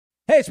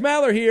Hey, it's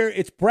Maller here.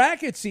 It's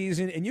bracket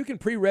season, and you can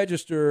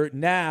pre-register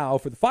now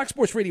for the Fox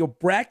Sports Radio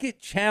Bracket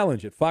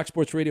Challenge at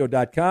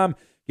foxsportsradio.com.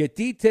 Get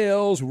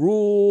details,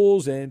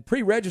 rules, and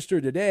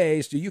pre-register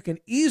today so you can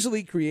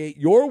easily create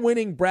your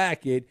winning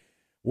bracket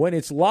when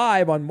it's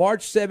live on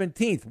March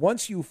 17th.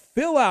 Once you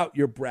fill out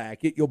your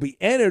bracket, you'll be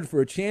entered for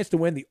a chance to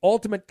win the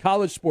ultimate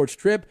college sports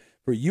trip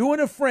for you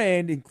and a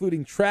friend,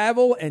 including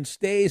travel and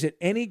stays at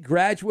any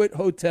Graduate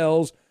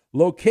Hotels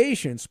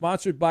location,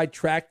 sponsored by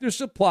Tractor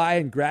Supply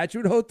and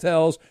Graduate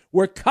Hotels,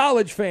 where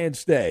college fans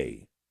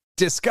stay.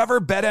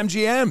 Discover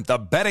BetMGM, the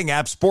betting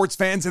app sports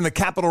fans in the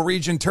capital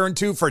region turn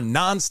to for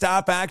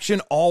nonstop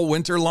action all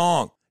winter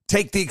long.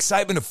 Take the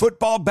excitement of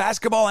football,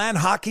 basketball, and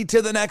hockey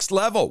to the next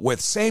level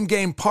with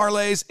same-game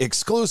parlays,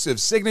 exclusive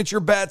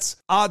signature bets,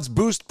 odds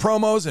boost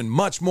promos, and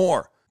much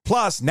more.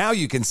 Plus, now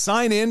you can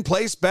sign in,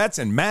 place bets,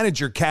 and manage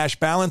your cash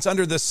balance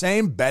under the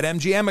same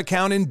BetMGM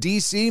account in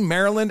D.C.,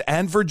 Maryland,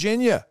 and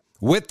Virginia.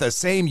 With the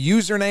same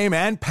username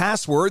and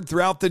password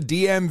throughout the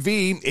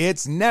DMV,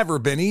 it's never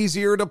been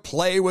easier to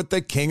play with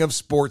the king of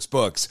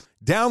sportsbooks.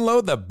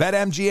 Download the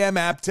BetMGM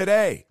app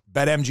today.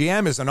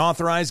 BetMGM is an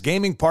authorized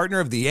gaming partner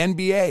of the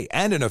NBA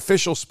and an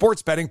official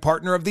sports betting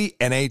partner of the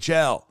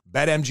NHL.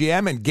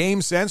 BetMGM and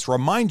GameSense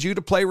remind you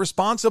to play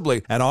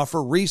responsibly and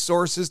offer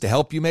resources to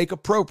help you make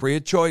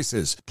appropriate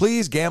choices.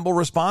 Please gamble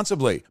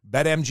responsibly.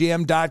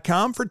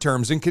 BetMGM.com for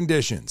terms and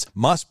conditions.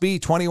 Must be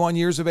 21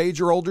 years of age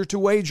or older to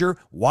wager.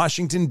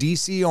 Washington,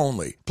 D.C.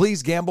 only.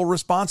 Please gamble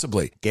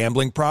responsibly.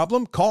 Gambling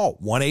problem? Call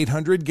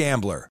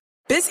 1-800-GAMBLER.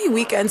 Busy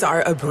weekends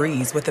are a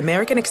breeze with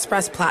American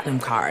Express Platinum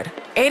Card.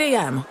 8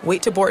 a.m.,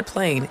 wait to board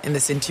plane in the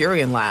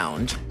Centurion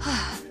Lounge.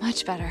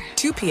 Much better.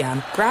 2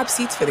 p.m., grab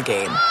seats for the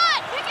game.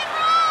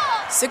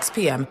 6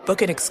 p.m.,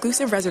 book an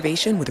exclusive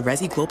reservation with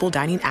Resy Global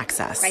Dining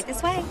Access. Right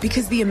this way.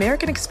 Because the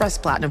American Express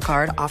Platinum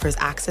Card offers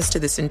access to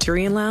the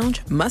Centurion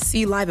Lounge,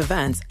 must-see live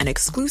events, and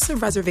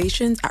exclusive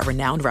reservations at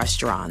renowned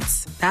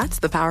restaurants. That's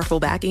the powerful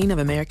backing of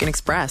American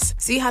Express.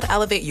 See how to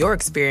elevate your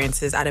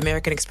experiences at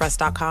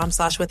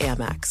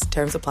americanexpress.com/with-Amex.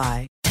 Terms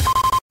apply.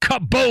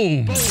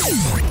 Kaboom!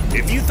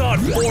 If you thought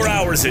 4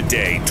 hours a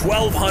day,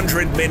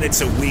 1,200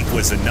 minutes a week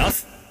was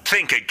enough,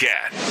 think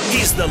again.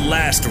 He's the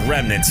last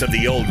remnants of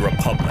the old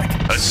republic,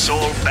 a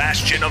sole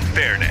bastion of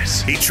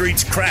fairness. He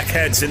treats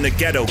crackheads in the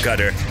ghetto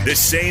gutter the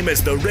same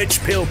as the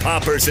rich pill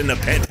poppers in the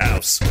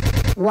penthouse.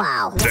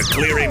 Wow. The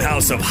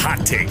clearinghouse of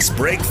hot takes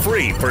break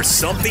free for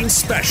something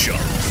special.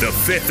 The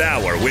Fifth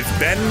Hour with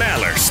Ben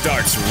Maller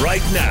starts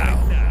right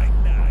now.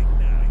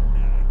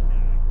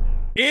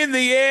 In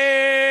the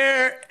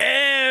air,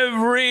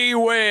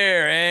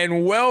 everywhere,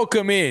 and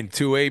welcome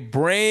into a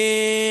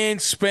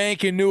brand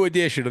spanking new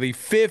edition of the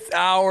Fifth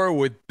Hour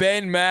with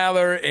Ben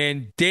Maller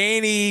and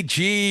Danny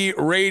G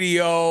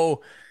Radio.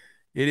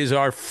 It is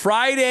our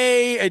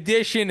Friday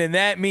edition, and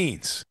that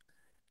means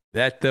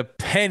that the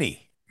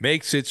penny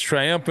makes its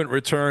triumphant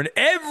return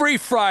every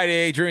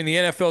Friday during the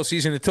NFL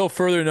season until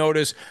further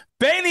notice.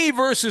 Benny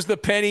versus the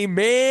penny,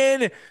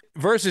 man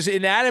versus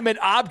inanimate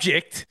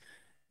object,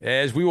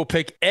 as we will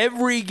pick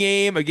every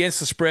game against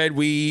the spread.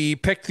 We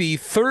picked the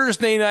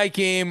Thursday night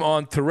game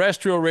on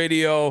terrestrial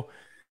radio,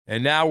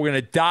 and now we're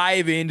going to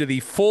dive into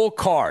the full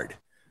card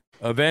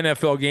of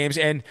NFL games.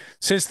 And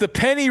since the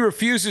penny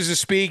refuses to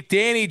speak,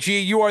 Danny G,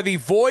 you are the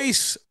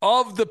voice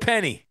of the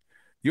penny.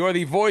 You are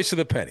the voice of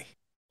the penny.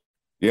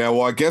 Yeah,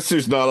 well, I guess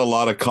there's not a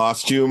lot of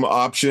costume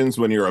options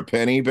when you're a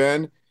penny,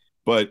 Ben.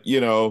 But, you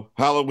know,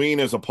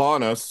 Halloween is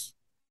upon us,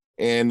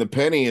 and the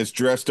penny is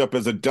dressed up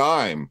as a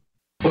dime.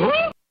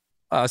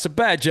 It's a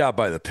bad job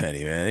by the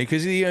penny, man,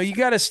 because you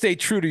got to stay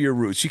true to your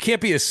roots. You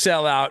can't be a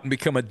sellout and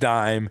become a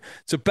dime.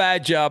 It's a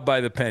bad job by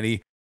the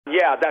penny.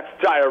 Yeah, that's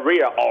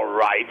diarrhea, all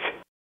right.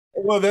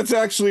 Well, that's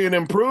actually an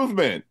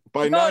improvement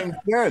by 9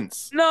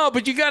 cents. No,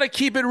 but you got to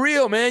keep it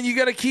real, man. You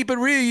got to keep it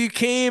real. You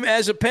came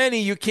as a penny.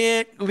 You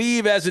can't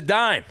leave as a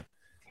dime.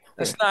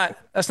 That's not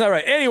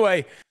right.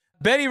 Anyway,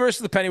 Benny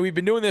versus the penny. We've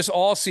been doing this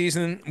all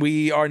season.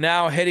 We are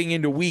now heading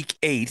into week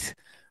 8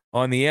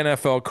 on the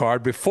NFL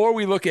card. Before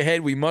we look ahead,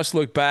 we must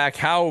look back.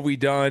 How have we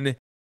done?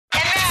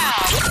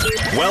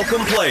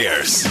 Welcome,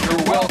 players.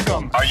 You're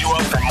welcome. Are you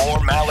up for more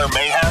Maller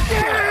mayhem?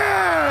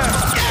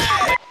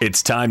 Yeah!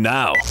 It's time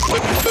now.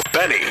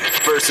 Benny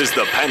versus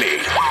the penny.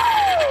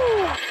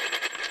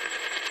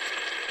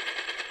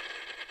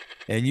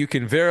 And you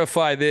can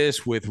verify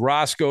this with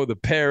Roscoe the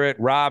Parrot,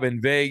 Rob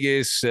in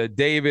Vegas,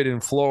 David in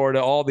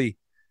Florida, all the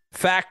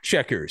fact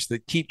checkers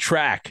that keep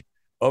track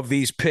of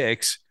these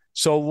picks.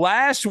 So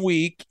last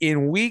week,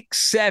 in week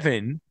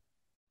 7,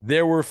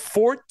 there were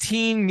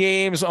 14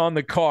 games on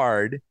the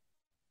card,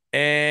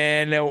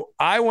 and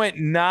I went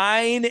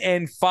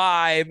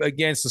 9-5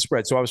 against the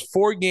spread. So I was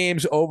 4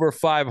 games over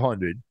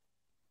 500.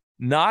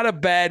 Not a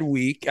bad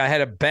week. I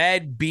had a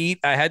bad beat.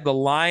 I had the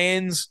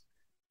Lions.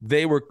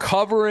 They were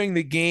covering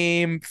the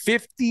game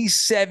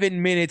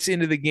 57 minutes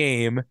into the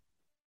game,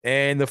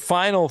 and the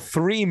final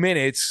 3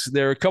 minutes,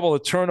 there were a couple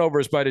of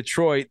turnovers by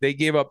Detroit. They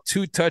gave up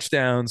 2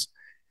 touchdowns.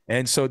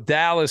 And so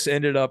Dallas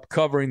ended up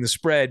covering the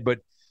spread. But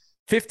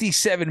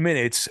 57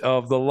 minutes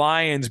of the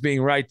Lions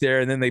being right there,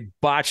 and then they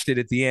botched it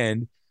at the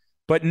end.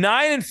 But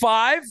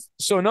 9-5,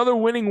 so another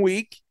winning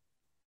week.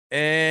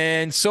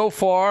 And so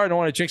far, I don't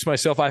want to jinx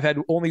myself, I've had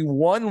only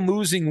one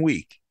losing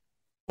week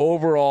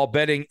overall,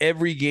 betting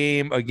every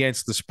game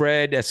against the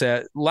spread. That's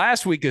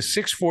last week, a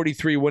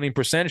 643 winning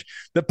percentage.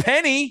 The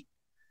penny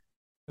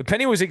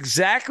was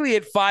exactly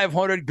at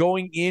 500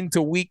 going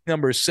into week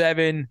number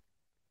 7,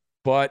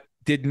 but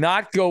did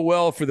not go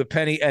well for the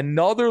penny.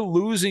 Another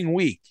losing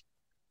week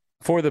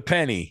for the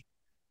penny.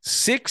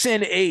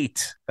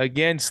 6-8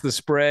 against the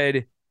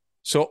spread.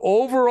 So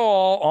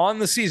overall on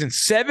the season,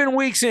 7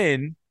 weeks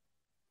in,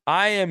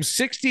 I am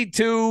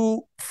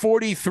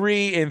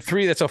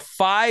 62-43-3. That's a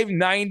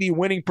 590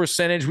 winning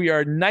percentage. We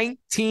are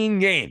 19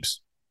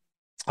 games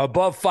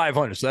above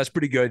 500. So that's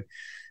pretty good.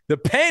 The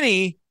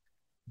penny,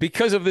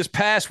 because of this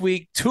past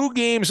week, 2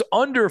 games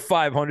under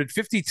 500,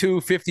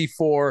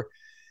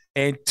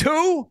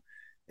 52-54-2.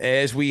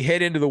 As we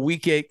head into the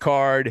week 8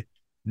 card,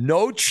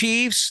 no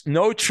Chiefs,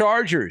 no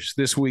Chargers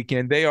this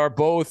weekend. They are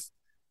both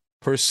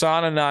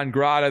persona non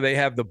grata. They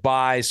have the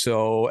bye,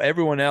 so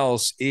everyone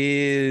else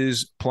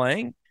is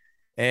playing.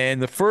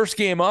 And the first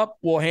game up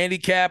will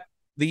handicap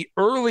the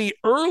early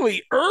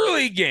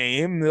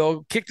game.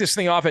 They'll kick this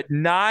thing off at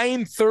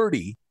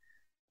 9:30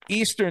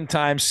 Eastern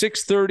time,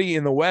 6:30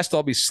 in the West.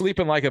 I'll be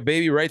sleeping like a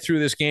baby right through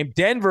this game.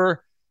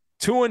 Denver,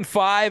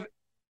 2-5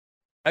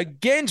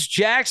 against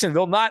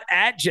Jacksonville, not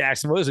at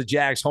Jacksonville. This is a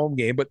Jags home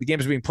game, but the game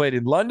is being played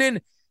in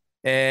London,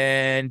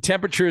 and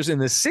temperatures in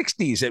the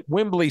 60s at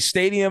Wembley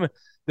Stadium.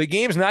 The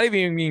game's not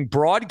even being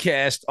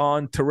broadcast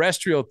on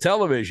terrestrial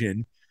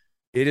television.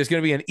 It is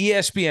going to be an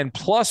ESPN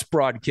Plus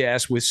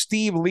broadcast with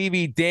Steve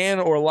Levy, Dan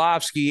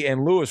Orlovsky,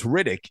 and Louis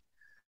Riddick.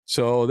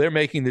 So they're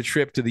making the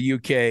trip to the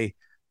UK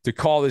to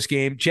call this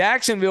game.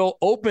 Jacksonville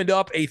opened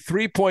up a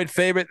 3-point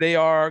favorite. They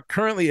are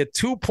currently a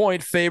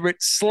 2-point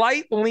favorite.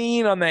 Slight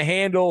lean on the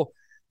handle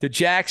to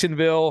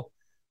Jacksonville.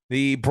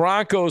 The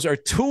Broncos are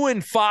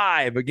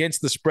 2-5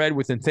 against the spread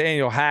with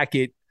Nathaniel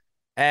Hackett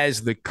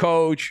as the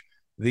coach.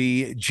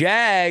 The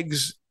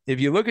Jags, if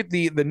you look at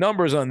the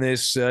numbers on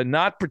this,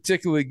 not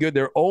particularly good.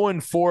 They're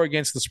 0-4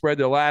 against the spread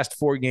their last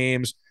 4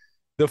 games.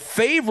 The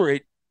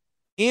favorite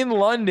in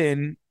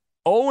London,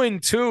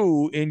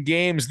 0-2 in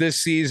games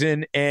this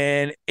season,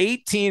 and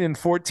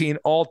 18-14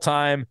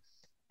 all-time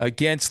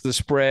against the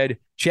spread.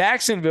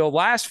 Jacksonville,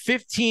 last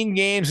 15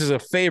 games as a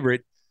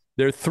favorite.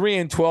 They're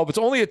 3-12. It's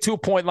only a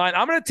 2-point line.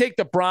 I'm going to take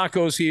the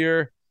Broncos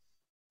here.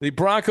 The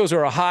Broncos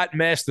are a hot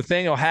mess.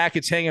 Nathaniel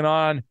Hackett's hanging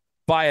on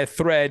by a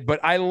thread, but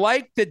I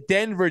like the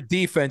Denver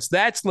defense.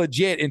 That's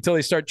legit until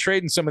they start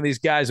trading some of these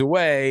guys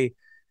away.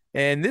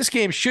 And this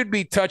game should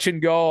be touch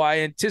and go. I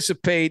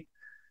anticipate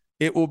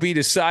it will be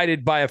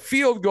decided by a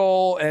field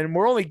goal, and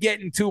we're only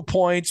getting 2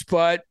 points,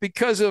 but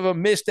because of a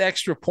missed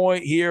extra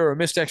point here or a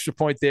missed extra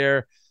point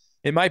there,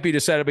 it might be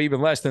decided by even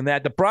less than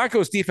that. The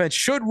Broncos defense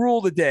should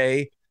rule the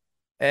day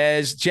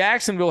as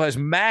Jacksonville has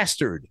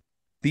mastered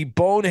the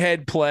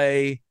bonehead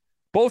play.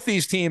 Both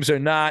these teams are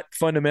not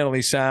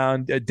fundamentally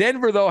sound.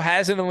 Denver, though,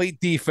 has an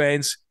elite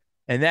defense,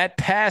 and that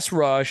pass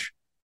rush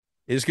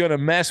is going to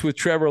mess with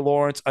Trevor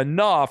Lawrence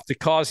enough to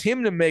cause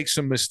him to make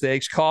some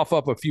mistakes, cough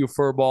up a few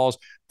fur balls.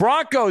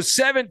 Broncos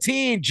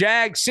 17,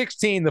 Jags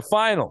 16, the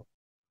final.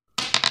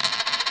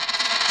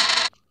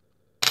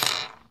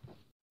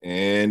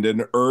 And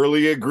an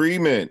early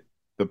agreement.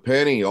 The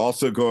penny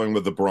also going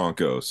with the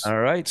Broncos. All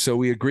right, so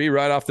we agree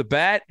right off the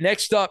bat.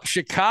 Next up,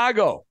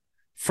 Chicago.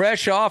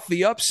 Fresh off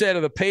the upset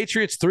of the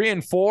Patriots,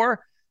 3-4,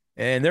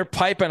 and they're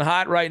piping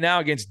hot right now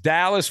against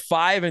Dallas,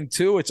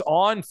 5-2. It's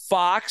on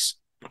Fox.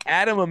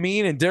 Adam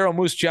Amin and Daryl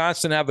Moose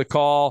Johnston have the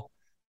call.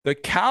 The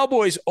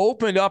Cowboys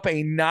opened up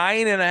a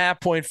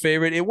 9.5-point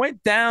favorite. It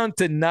went down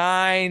to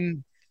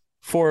 9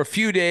 for a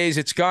few days.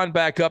 It's gone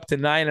back up to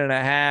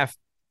 9.5.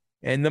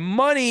 And the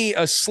money,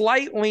 a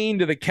slight lean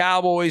to the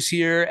Cowboys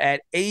here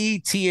at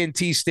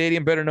AT&T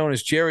Stadium, better known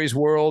as Jerry's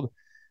World.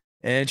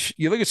 And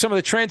you look at some of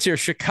the trends here.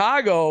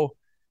 Chicago,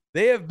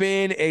 they have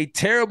been a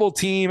terrible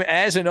team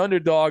as an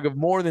underdog of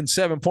more than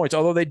 7 points,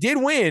 although they did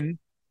win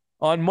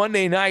on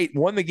Monday night,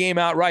 won the game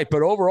outright.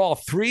 But overall,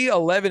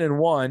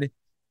 3-11-1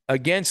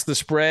 against the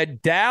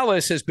spread.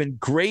 Dallas has been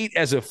great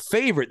as a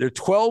favorite. They're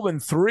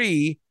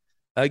 12-3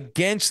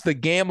 against the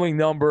gambling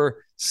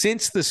number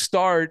since the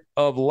start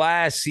of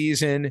last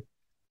season.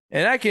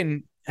 And I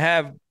can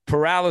have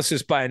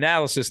paralysis by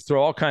analysis,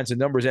 throw all kinds of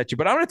numbers at you,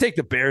 but I'm going to take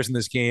the Bears in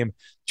this game.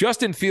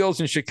 Justin Fields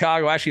in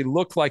Chicago actually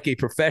looked like a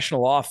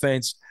professional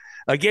offense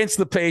against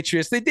the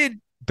Patriots. They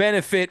did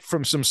benefit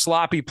from some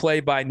sloppy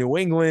play by New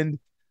England.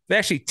 They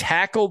actually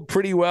tackled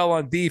pretty well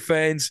on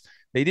defense.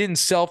 They didn't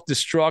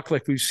self-destruct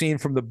like we've seen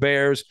from the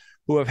Bears,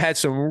 who have had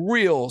some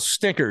real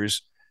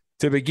stinkers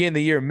to begin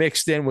the year,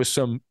 mixed in with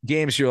some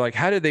games you're like,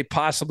 how did they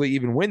possibly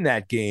even win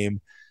that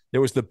game? There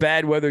was the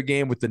bad weather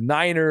game with the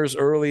Niners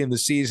early in the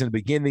season to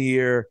begin the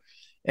year.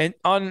 And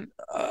on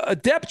a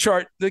depth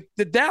chart, the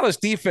Dallas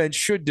defense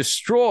should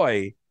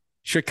destroy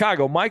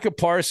Chicago. Micah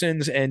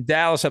Parsons and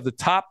Dallas have the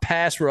top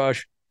pass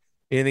rush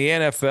in the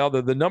NFL.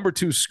 They're the number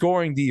 2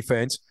 scoring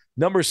defense.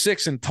 number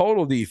 6 in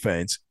total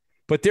defense.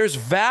 But there's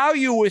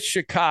value with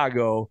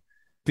Chicago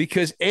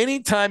because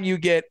anytime you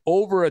get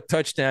over a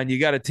touchdown, you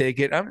got to take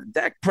it.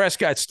 Dak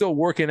Prescott's still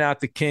working out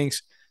the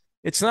kinks.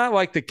 It's not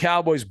like the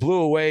Cowboys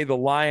blew away the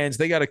Lions.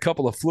 They got a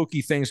couple of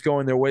fluky things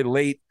going their way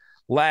late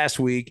last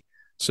week.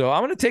 So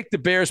I'm going to take the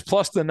Bears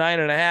plus the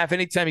 9.5.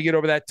 Anytime you get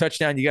over that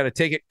touchdown, you got to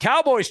take it.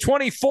 Cowboys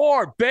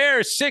 24,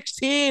 Bears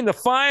 16, the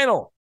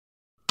final.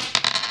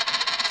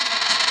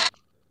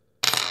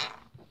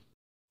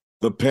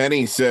 The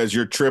penny says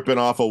you're tripping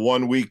off a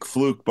 1-week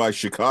fluke by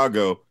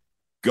Chicago.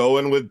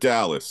 Going with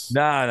Dallas.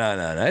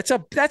 No.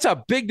 That's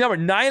a big number.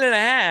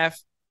 9.5.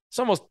 It's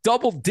almost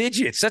double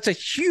digits. That's a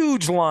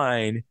huge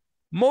line.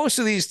 Most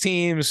of these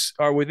teams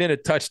are within a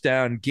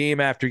touchdown game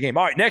after game.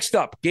 All right, next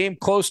up, game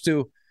close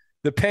to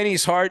the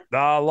penny's heart, the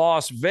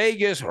Las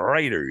Vegas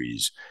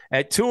Raiders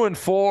at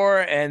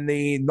 2-4, and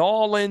the New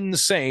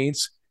Orleans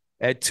Saints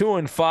at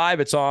 2-5.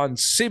 It's on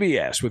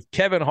CBS with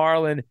Kevin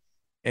Harlan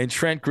and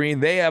Trent Green.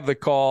 They have the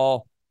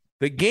call.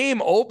 The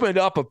game opened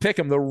up a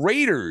pick'em. The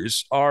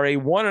Raiders are a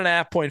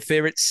 1.5-point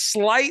favorite.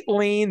 Slight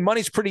lean.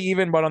 Money's pretty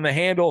even, but on the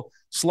handle,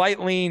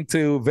 slight lean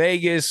to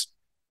Vegas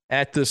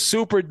at the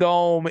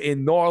Superdome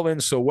in New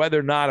Orleans. So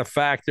weather not a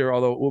factor,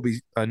 although it will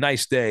be a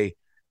nice day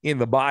in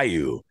the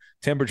Bayou.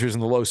 Temperatures in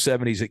the low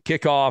 70s at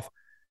kickoff.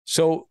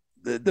 So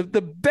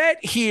the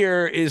bet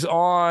here is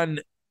on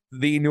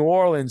the New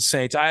Orleans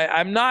Saints.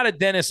 I'm not a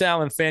Dennis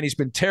Allen fan. He's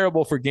been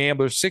terrible for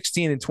gamblers,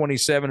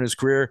 16-27 in his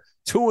career,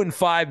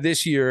 2-5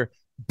 this year.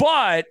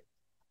 But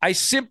I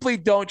simply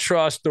don't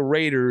trust the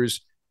Raiders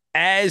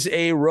as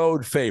a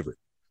road favorite.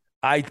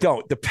 I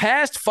don't. The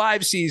past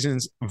 5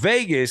 seasons,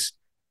 Vegas,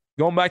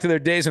 going back to their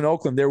days in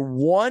Oakland, they're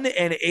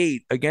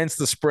 1-8 against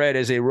the spread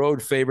as a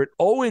road favorite,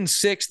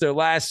 0-6 their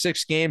last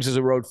 6 games as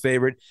a road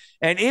favorite.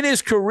 And in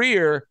his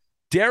career,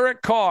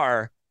 Derek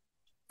Carr,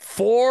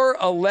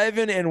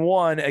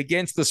 4-11-1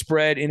 against the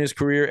spread in his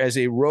career as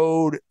a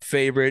road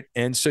favorite.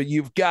 And so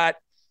you've got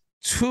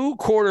 2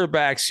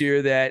 quarterbacks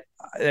here that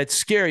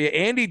scare you.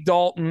 Andy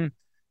Dalton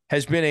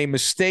has been a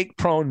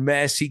mistake-prone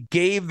mess. He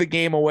gave the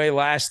game away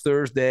last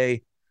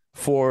Thursday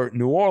for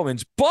New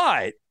Orleans.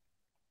 But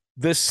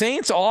the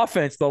Saints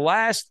offense, the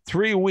last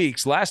 3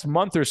 weeks, last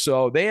month or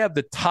so, they have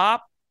the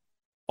top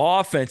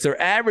offense.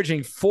 They're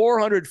averaging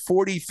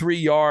 443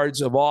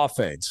 yards of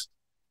offense.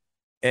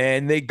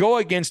 And they go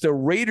against a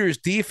Raiders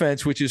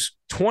defense, which is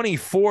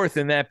 24th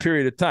in that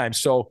period of time.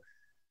 So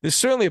this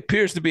certainly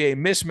appears to be a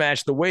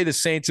mismatch, the way the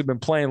Saints have been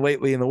playing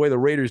lately and the way the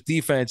Raiders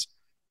defense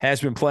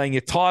has been playing. You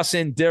toss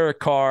in Derek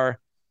Carr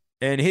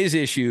and his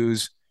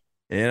issues,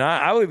 and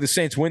I believe the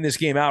Saints win this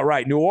game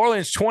outright. New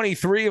Orleans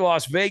 23,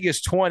 Las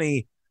Vegas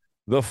 20,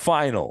 the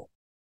final.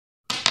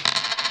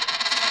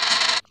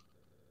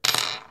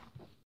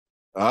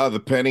 The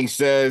penny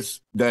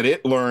says that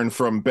it learned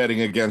from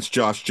betting against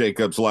Josh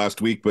Jacobs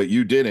last week, but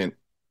you didn't.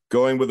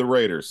 Going with the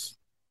Raiders.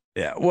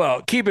 Yeah,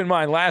 well, keep in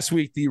mind, last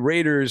week the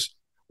Raiders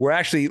were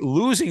actually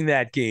losing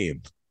that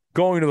game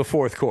going to the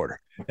fourth quarter.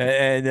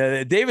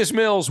 And Davis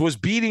Mills was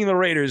beating the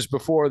Raiders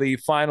before the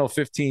final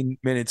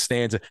 15-minute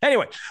stanza.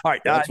 Anyway, all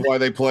right. That's why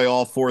they play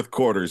all fourth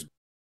quarters.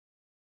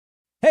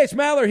 Hey, it's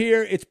Maller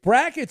here. It's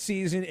bracket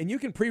season, and you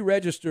can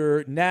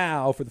pre-register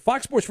now for the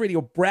Fox Sports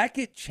Radio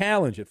Bracket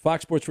Challenge at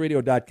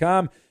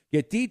foxsportsradio.com.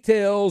 Get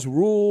details,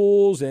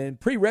 rules, and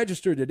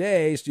pre-register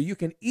today so you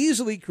can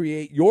easily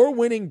create your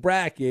winning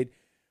bracket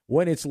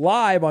when it's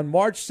live on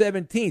March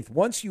 17th.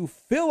 Once you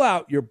fill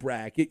out your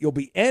bracket, you'll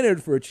be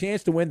entered for a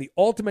chance to win the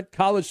ultimate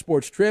college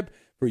sports trip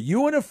for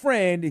you and a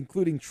friend,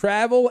 including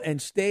travel and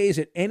stays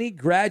at any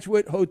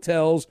Graduate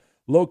Hotels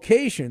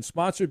location,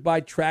 sponsored by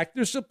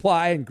Tractor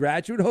Supply and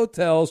Graduate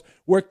Hotels,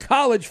 where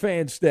college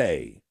fans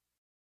stay.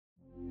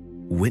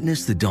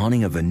 Witness the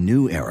dawning of a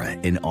new era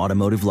in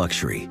automotive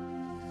luxury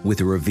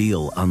with a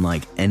reveal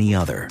unlike any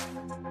other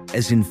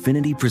as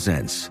Infiniti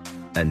presents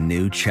a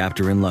new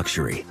chapter in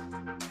luxury,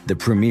 the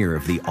premiere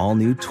of the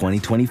all-new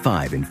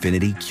 2025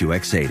 Infiniti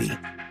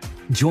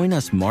QX80. Join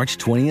us March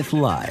 20th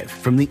live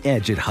from the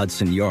Edge at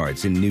Hudson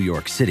Yards in New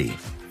York City,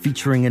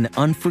 featuring an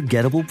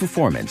unforgettable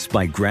performance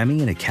by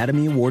Grammy and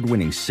Academy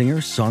Award-winning singer,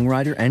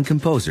 songwriter, and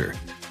composer,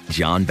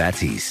 Jon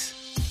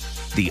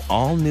Batiste. The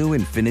all-new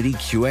Infiniti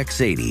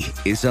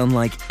QX80 is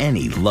unlike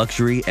any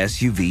luxury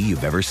SUV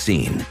you've ever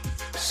seen.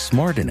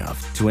 Smart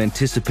enough to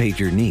anticipate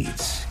your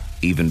needs,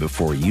 even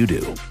before you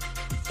do.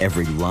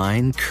 Every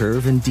line,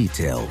 curve, and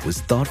detail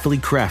was thoughtfully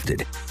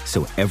crafted,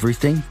 so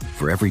everything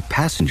for every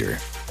passenger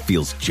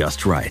feels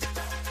just right.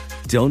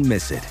 Don't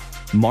miss it.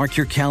 Mark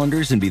your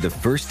calendars and be the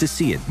first to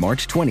see it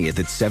March 20th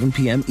at 7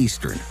 p.m.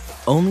 Eastern,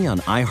 only on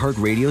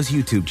iHeartRadio's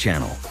YouTube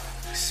channel.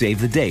 Save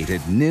the date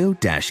at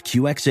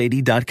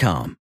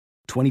new-QX80.com.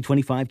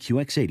 2025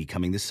 QX80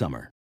 coming this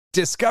summer.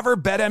 Discover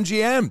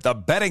BetMGM, the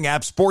betting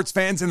app sports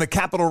fans in the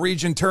capital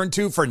region turn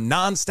to for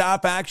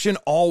nonstop action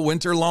all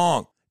winter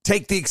long.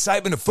 Take the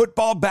excitement of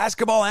football,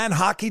 basketball, and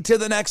hockey to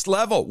the next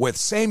level with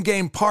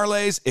same-game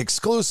parlays,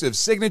 exclusive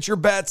signature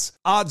bets,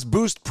 odds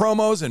boost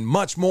promos, and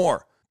much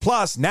more.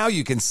 Plus, now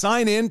you can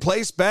sign in,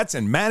 place bets,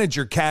 and manage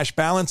your cash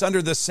balance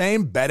under the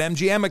same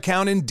BetMGM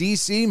account in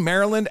D.C.,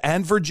 Maryland,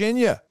 and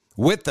Virginia.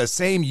 With the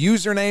same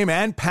username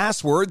and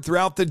password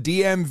throughout the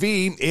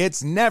DMV,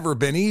 it's never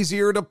been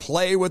easier to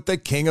play with the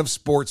king of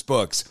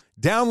sportsbooks.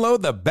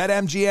 Download the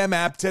BetMGM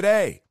app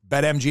today.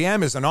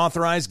 BetMGM is an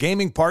authorized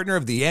gaming partner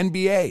of the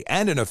NBA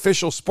and an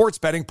official sports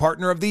betting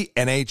partner of the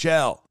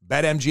NHL.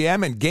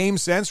 BetMGM and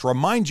GameSense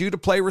remind you to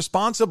play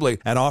responsibly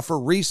and offer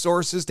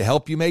resources to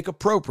help you make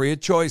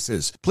appropriate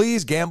choices.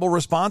 Please gamble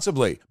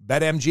responsibly.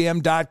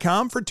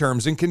 BetMGM.com for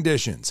terms and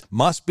conditions.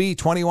 Must be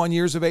 21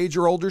 years of age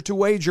or older to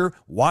wager.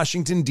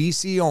 Washington,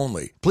 D.C.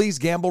 only. Please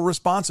gamble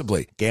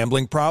responsibly.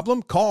 Gambling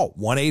problem? Call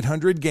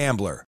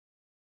 1-800-GAMBLER.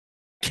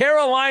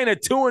 Carolina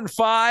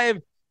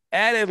 2-5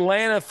 at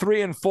Atlanta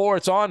 3-4.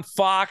 It's on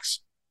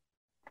Fox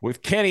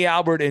with Kenny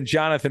Albert and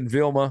Jonathan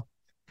Vilma.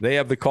 They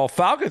have the call.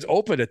 Falcons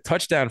opened a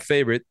touchdown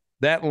favorite.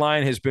 That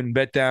line has been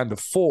bet down to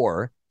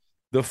 4.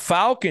 The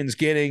Falcons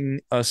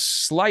getting a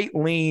slight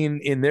lean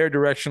in their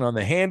direction on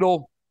the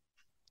handle.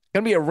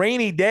 Going to be a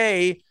rainy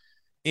day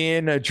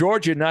in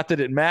Georgia. Not that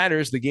it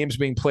matters. The game's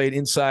being played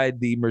inside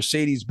the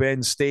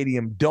Mercedes-Benz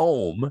Stadium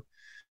Dome.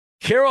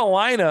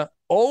 Carolina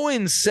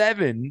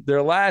 0-7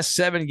 their last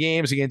 7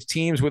 games against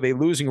teams with a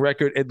losing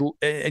record.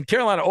 And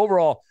Carolina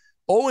overall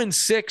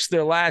 0-6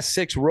 their last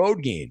 6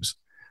 road games.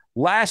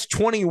 Last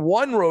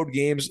 21 road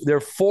games, they're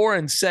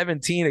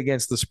 4-17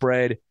 against the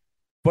spread.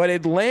 But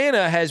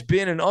Atlanta has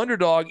been an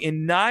underdog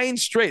in 9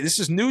 straight. This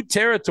is new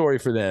territory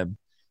for them.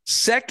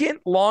 Second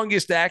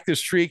longest active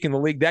streak in the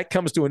league. That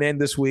comes to an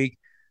end this week.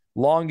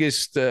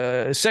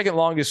 Second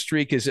longest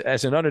streak is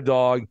as an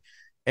underdog.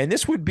 And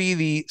this would be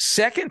the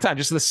second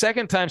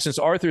time since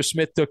Arthur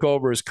Smith took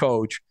over as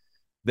coach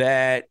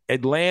that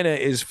Atlanta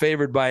is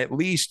favored by at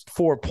least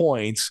 4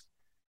 points.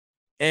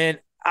 And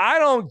I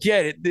don't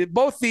get it.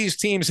 Both these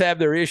teams have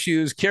their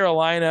issues.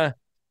 Carolina,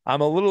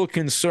 I'm a little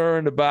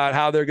concerned about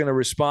how they're going to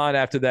respond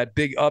after that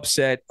big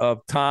upset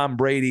of Tom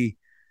Brady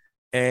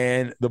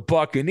and the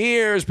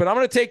Buccaneers. But I'm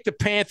going to take the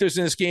Panthers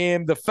in this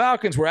game. The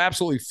Falcons were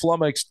absolutely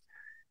flummoxed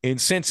in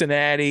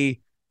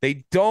Cincinnati.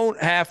 They don't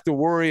have to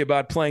worry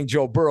about playing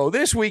Joe Burrow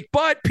this week.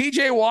 But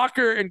P.J.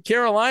 Walker and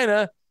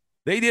Carolina,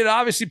 they did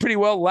obviously pretty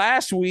well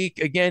last week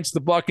against the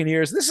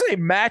Buccaneers. This is a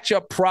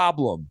matchup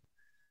problem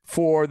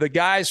for the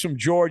guys from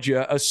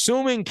Georgia,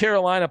 assuming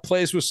Carolina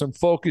plays with some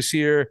focus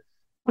here.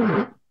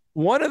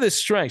 One of the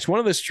strengths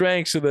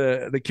of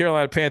the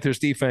Carolina Panthers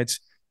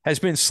defense has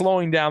been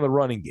slowing down the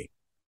running game.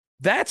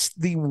 That's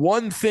the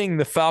one thing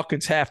the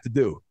Falcons have to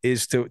do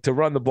is to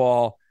run the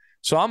ball.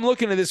 So I'm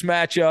looking at this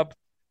matchup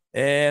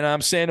and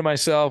I'm saying to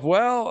myself,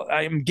 well,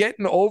 I'm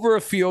getting over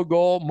a field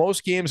goal.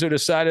 Most games are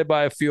decided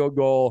by a field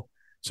goal.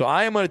 So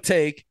I am going to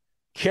take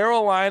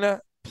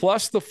Carolina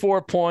plus the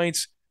 4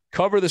 points.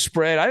 Cover the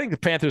spread. I think the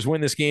Panthers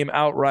win this game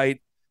outright.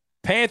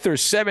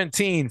 Panthers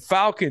 17,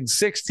 Falcons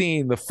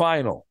 16, the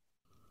final.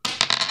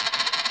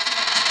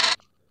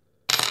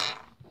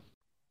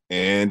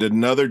 And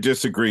another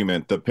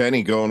disagreement. The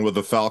penny going with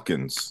the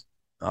Falcons.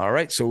 All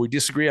right, so we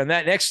disagree on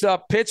that. Next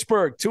up,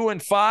 Pittsburgh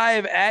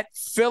 2-5 at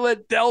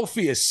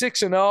Philadelphia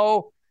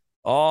 6-0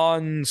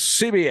 on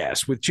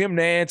CBS with Jim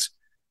Nantz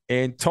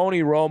and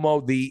Tony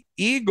Romo. The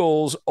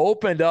Eagles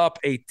opened up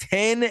a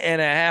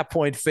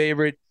 10.5-point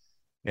favorite.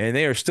 And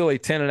they are still a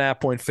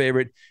 10.5-point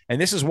favorite.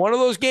 And this is one of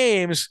those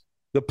games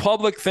the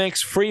public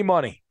thinks free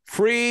money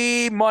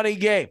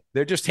game.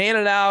 They're just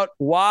handing out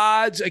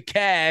wads of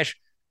cash,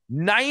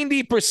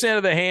 90%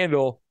 of the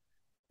handle.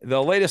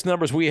 The latest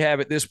numbers we have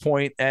at this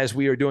point as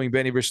we are doing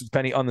Benny versus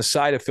Penny on the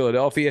side of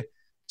Philadelphia.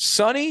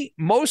 Sunny,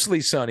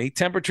 mostly sunny.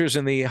 Temperatures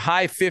in the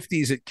high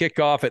 50s at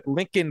kickoff at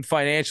Lincoln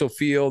Financial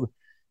Field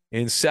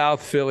in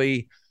South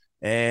Philly.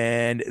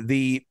 And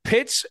the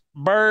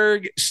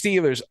Pittsburgh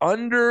Steelers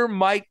under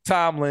Mike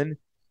Tomlin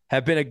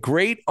have been a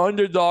great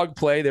underdog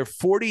play. They're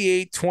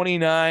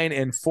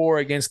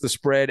 48-29-4 against the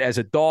spread as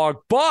a dog.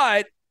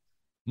 But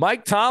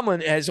Mike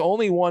Tomlin has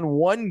only won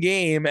 1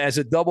 game as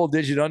a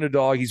double-digit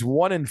underdog. He's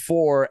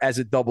 1-4 as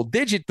a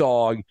double-digit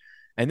dog.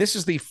 And this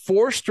is the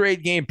 4th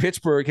straight game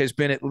Pittsburgh has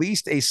been at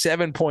least a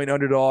 7-point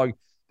underdog.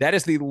 That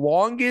is the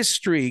longest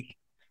streak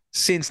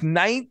since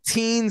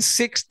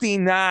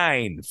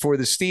 1969 for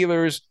the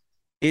Steelers.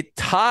 It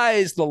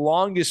ties the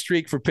longest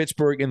streak for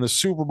Pittsburgh in the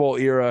Super Bowl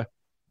era.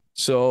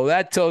 So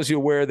that tells you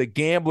where the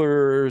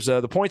gamblers,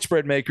 the point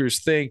spread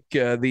makers think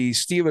the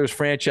Steelers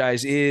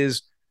franchise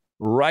is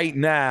right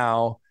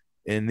now.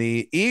 And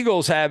the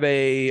Steelers have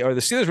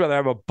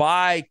a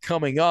bye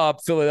coming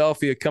up.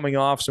 Philadelphia coming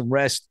off some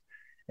rest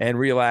and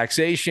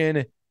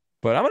relaxation.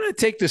 But I'm going to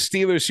take the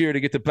Steelers here to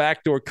get the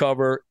backdoor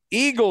cover.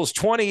 Eagles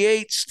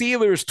 28,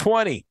 Steelers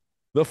 20,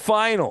 the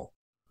final.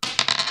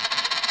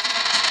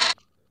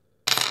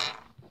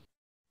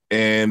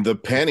 And the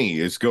penny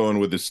is going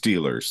with the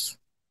Steelers.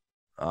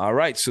 All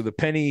right, so the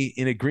penny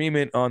in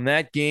agreement on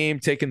that game,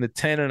 taking the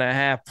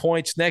 10.5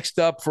 points. Next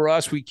up for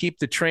us, we keep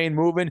the train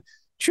moving.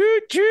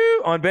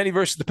 Choo-choo on Benny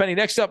versus the penny.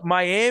 Next up,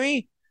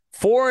 Miami,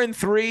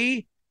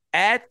 4-3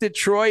 at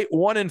Detroit,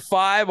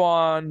 1-5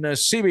 on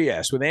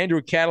CBS with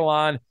Andrew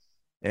Catalon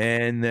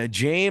and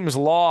James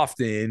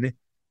Lofton.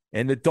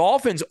 And the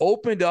Dolphins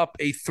opened up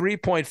a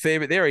 3-point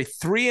favorite. They're a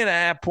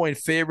 3.5-point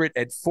favorite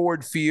at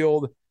Ford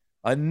Field.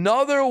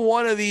 Another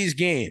one of these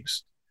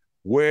games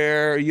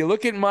where you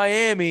look at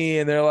Miami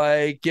and they're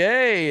like,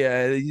 hey,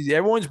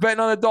 everyone's betting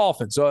on the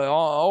Dolphins. So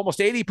almost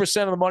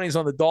 80% of the money is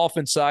on the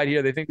Dolphins side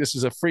here. They think this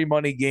is a free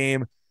money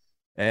game,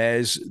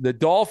 as the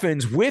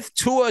Dolphins, with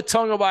Tua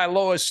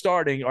Tagovailoa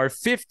starting, are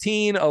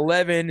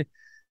 15-11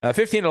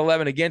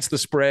 against the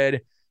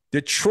spread.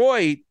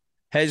 Detroit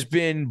has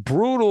been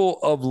brutal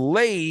of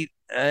late,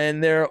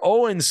 and they're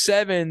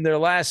 0-7 their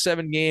last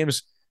 7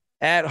 games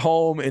at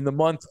home in the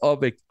month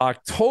of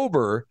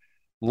October.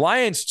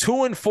 Lions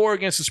 2-4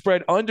 against the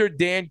spread under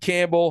Dan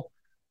Campbell.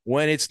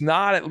 When it's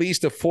not at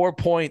least a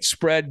 4-point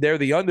spread, they're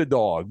the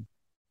underdog.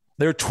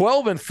 They're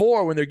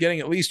 12-4 when they're getting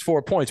at least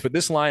 4 points, but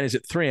this line is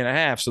at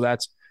 3.5, so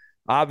that's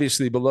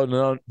obviously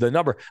below the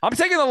number. I'm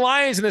taking the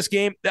Lions in this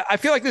game. I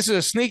feel like this is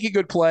a sneaky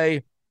good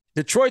play.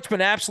 Detroit's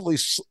been absolutely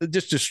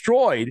just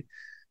destroyed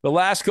the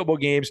last couple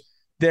of games.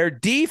 Their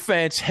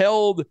defense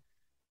held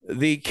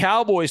the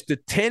Cowboys to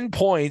 10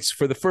 points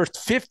for the first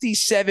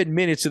 57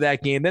 minutes of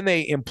that game. Then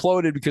they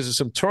imploded because of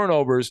some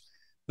turnovers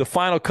the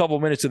final couple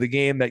minutes of the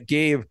game that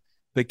gave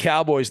the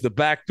Cowboys the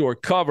backdoor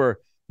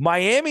cover.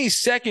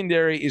 Miami's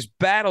secondary is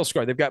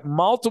battle-scarred. They've got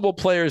multiple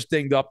players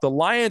dinged up. The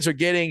Lions are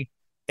getting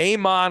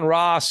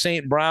Amon-Ra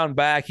St. Brown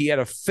back. He had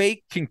a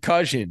fake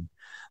concussion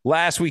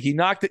last week. He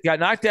got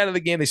knocked out of the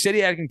game. They said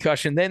he had a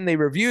concussion. Then they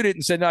reviewed it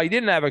and said, no, he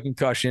didn't have a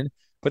concussion,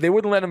 but they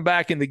wouldn't let him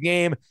back in the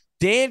game.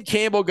 Dan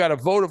Campbell got a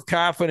vote of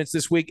confidence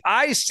this week.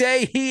 I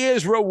say he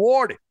is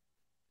rewarded,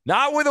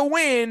 not with a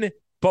win,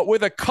 but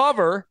with a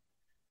cover.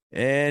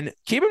 And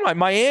keep in mind,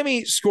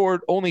 Miami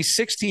scored only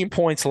 16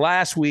 points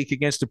last week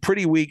against a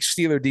pretty weak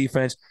Steeler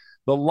defense.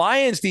 The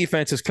Lions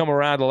defense has come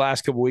around the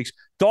last couple of weeks.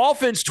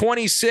 Dolphins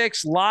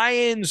 26,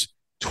 Lions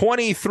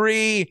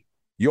 23,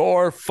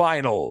 your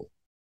final.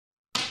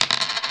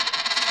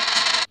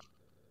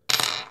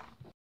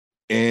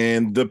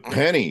 And the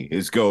penny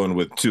is going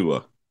with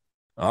Tua.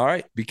 All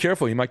right, be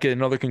careful. You might get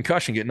another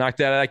concussion, get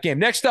knocked out of that game.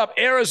 Next up,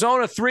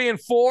 Arizona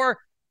 3-4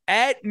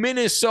 at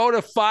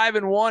Minnesota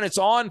 5-1. It's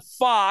on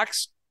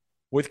Fox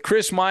with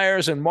Chris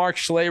Myers and Mark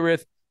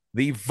Schlereth.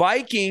 The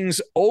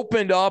Vikings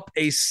opened up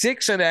a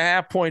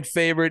 6.5-point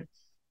favorite,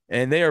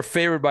 and they are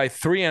favored by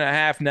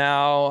 3.5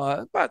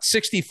 now. About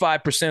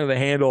 65% of the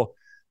handle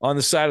on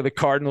the side of the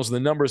Cardinals. The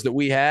numbers that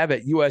we have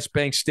at U.S.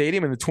 Bank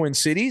Stadium in the Twin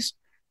Cities.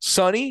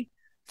 Sunny,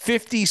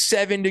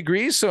 57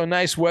 degrees, so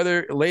nice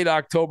weather, late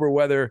October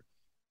weather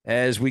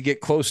as we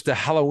get close to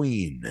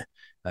Halloween.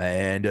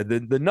 And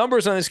the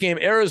numbers on this game,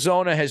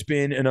 Arizona has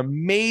been an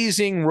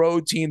amazing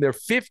road team. They're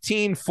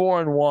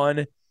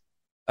 15-4-1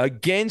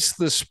 against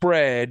the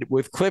spread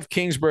with Cliff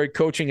Kingsbury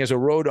coaching as a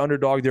road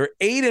underdog. They're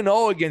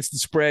 8-0 against the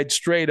spread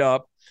straight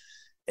up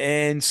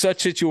in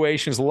such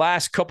situations the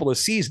last couple of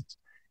seasons.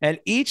 And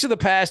each of the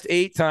past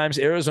 8 times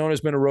Arizona's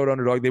been a road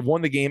underdog, they've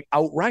won the game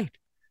outright.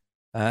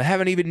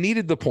 Haven't even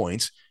needed the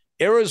points.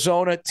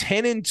 Arizona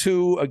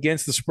 10-2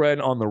 against the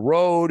spread on the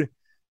road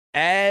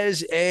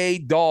as a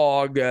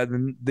dog.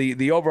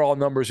 The overall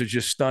numbers are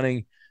just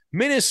stunning.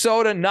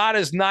 Minnesota not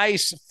as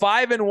nice,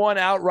 5-1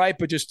 outright,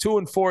 but just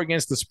 2-4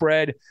 against the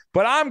spread.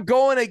 But I'm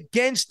going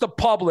against the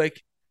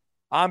public.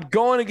 I'm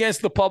going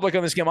against the public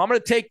on this game. I'm going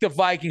to take the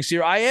Vikings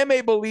here. I am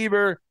a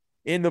believer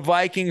in the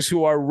Vikings,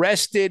 who are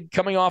rested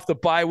coming off the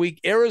bye week.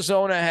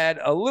 Arizona had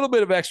a little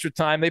bit of extra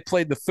time. They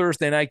played the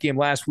Thursday night game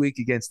last week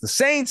against the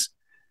Saints,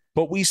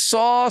 but we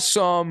saw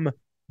some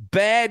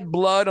bad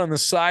blood on the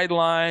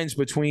sidelines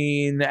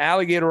between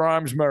Alligator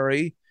Arms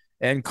Murray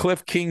and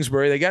Cliff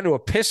Kingsbury. They got into a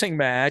pissing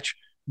match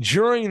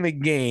during the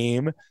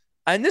game,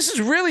 and this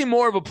is really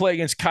more of a play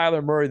against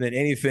Kyler Murray than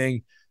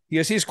anything,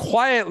 because he's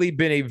quietly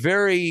been a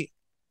very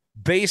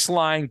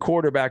baseline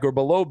quarterback or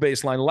below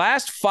baseline.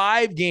 Last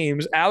 5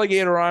 games,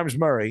 Alligator Arms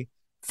Murray,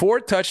 4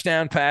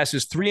 touchdown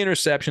passes, 3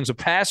 interceptions, a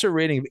passer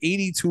rating of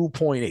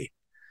 82.8.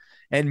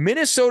 And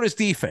Minnesota's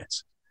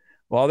defense,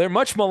 while they're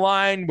much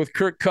maligned with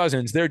Kirk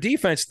Cousins, their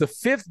defense, the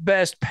 5th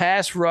best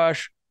pass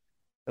rush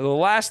of the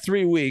last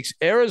 3 weeks.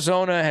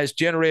 Arizona has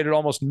generated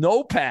almost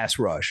no pass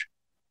rush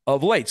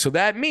of late. So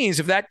that means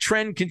if that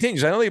trend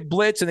continues, I know they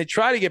blitz and they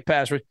try to get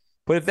pass rush,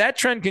 but if that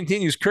trend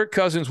continues, Kirk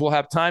Cousins will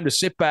have time to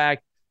sit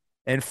back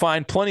and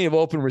find plenty of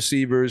open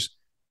receivers.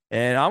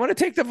 And I'm going to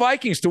take the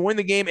Vikings to win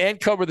the game and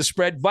cover the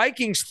spread.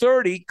 Vikings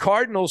 30,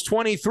 Cardinals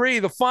 23,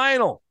 the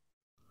final.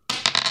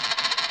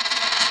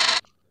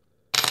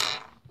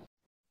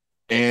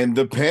 And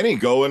the penny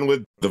going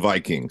with the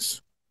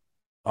Vikings.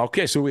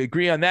 Okay, so we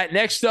agree on that.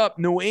 Next up,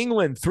 New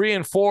England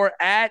 3-4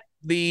 at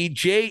the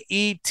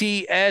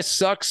Jets.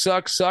 Suck.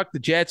 The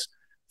Jets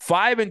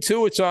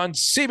 5-2. It's on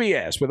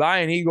CBS with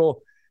Ian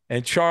Eagle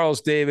and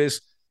Charles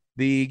Davis.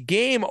 The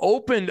game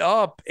opened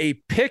up a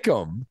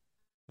pick'em.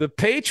 The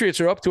Patriots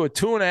are up to a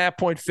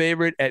 2.5-point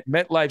favorite at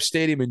MetLife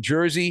Stadium in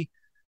Jersey.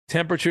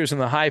 Temperatures in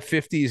the high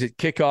 50s at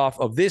kickoff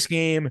of this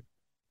game,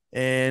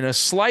 and a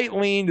slight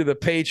lean to the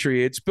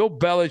Patriots. Bill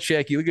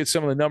Belichick, you look at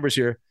some of the numbers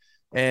here,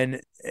 and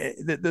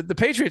the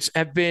Patriots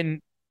have been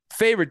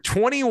favored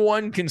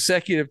 21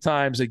 consecutive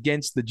times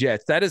against the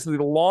Jets. That is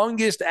the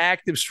longest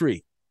active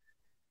streak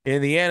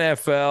in the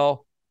NFL.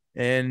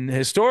 And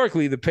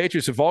historically, the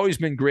Patriots have always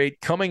been great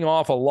coming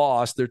off a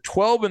loss. They're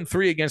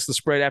 12-3 against the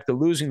spread after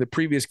losing the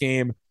previous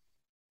game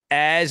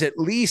as at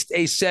least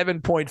a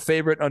 7-point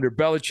favorite under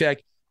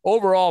Belichick.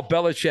 Overall,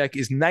 Belichick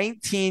is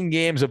 19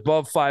 games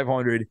above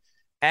 500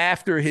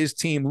 after his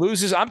team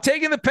loses. I'm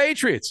taking the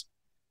Patriots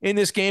in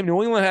this game.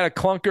 New England had a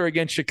clunker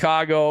against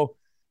Chicago.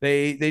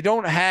 They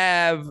don't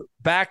have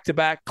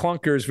back-to-back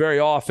clunkers very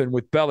often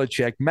with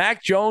Belichick.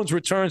 Mac Jones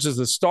returns as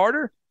the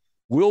starter.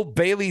 Will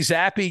Bailey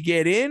Zappi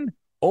get in?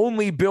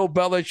 Only Bill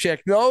Belichick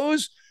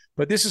knows,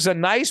 but this is a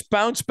nice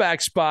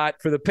bounce-back spot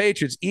for the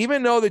Patriots,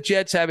 even though the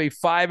Jets have a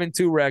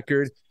 5-2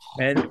 record,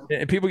 and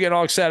people get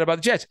all excited about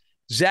the Jets.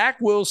 Zach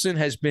Wilson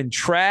has been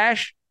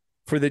trash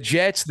for the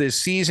Jets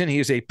this season. He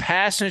is a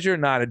passenger,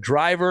 not a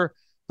driver.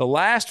 The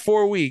last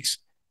 4 weeks,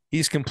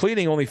 he's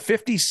completing only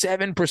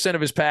 57%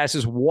 of his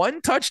passes,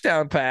 1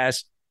 touchdown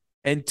pass,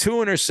 and 2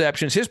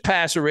 interceptions. His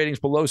passer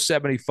rating's below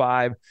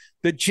 75.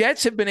 The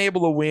Jets have been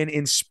able to win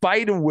in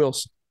spite of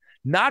Wilson.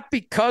 Not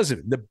because of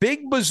it. The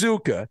big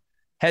bazooka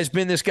has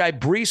been this guy,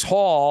 Breece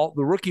Hall,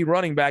 the rookie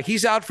running back.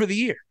 He's out for the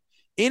year.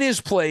 In his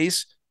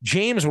place,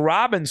 James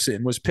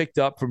Robinson was picked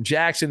up from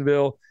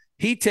Jacksonville.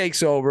 He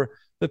takes over.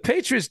 The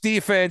Patriots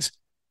defense,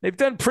 they've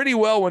done pretty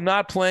well when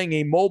not playing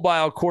a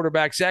mobile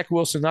quarterback. Zach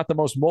Wilson, not the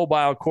most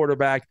mobile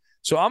quarterback.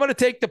 So I'm going to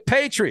take the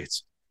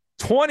Patriots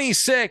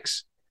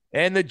 26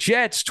 and the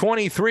Jets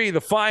 23,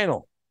 the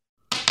final.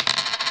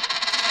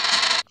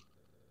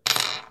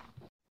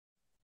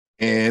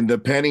 And the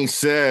penny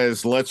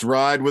says, let's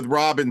ride with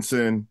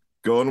Robinson,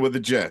 going with the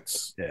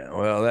Jets. Yeah,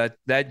 well,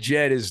 that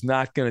jet is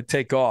not going to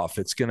take off.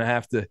 It's going to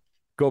have to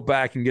go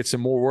back and get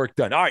some more work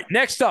done. All right,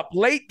 next up,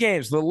 late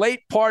games, the late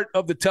part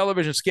of the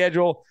television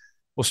schedule.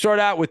 We'll start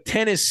out with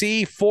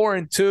Tennessee,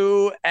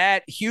 4-2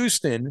 at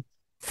Houston,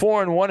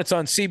 4-1. It's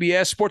on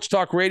CBS. Sports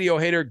Talk Radio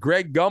hater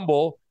Greg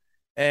Gumbel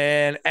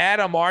and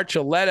Adam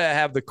Archuleta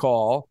have the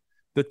call.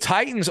 The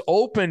Titans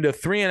opened a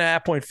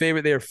 3.5-point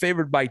favorite. They are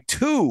favored by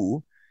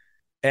 2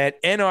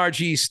 at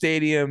NRG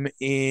Stadium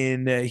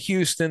in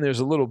Houston. There's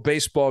a little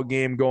baseball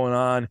game going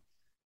on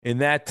in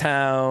that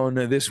town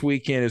this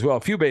weekend as well.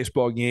 A few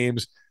baseball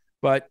games.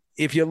 But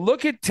if you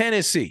look at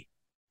Tennessee,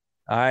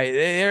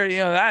 they're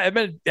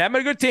having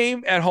a good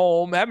team at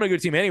home, having a good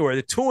team anywhere.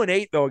 They're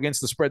 2-8, though,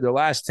 against the spread, their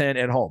last 10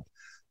 at home.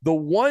 The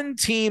one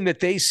team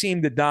that they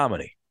seem to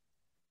dominate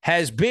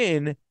has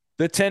been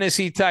the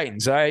Tennessee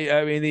Titans.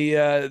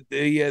 The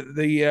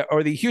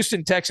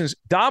Houston Texans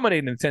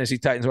dominating the Tennessee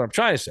Titans, what I'm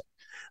trying to say.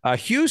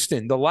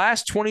 Houston, the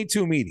last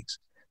 22 meetings,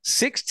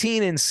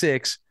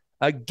 16-6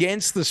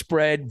 against the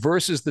spread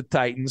versus the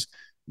Titans.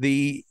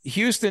 The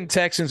Houston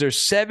Texans are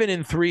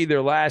 7-3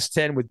 their last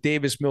 10 with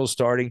Davis Mills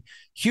starting.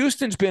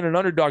 Houston's been an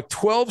underdog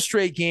 12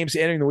 straight games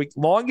entering the week,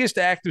 longest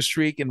active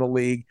streak in the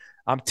league.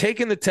 I'm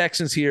taking the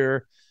Texans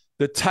here.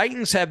 The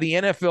Titans have the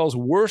NFL's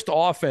worst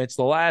offense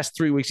the last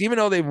 3 weeks, even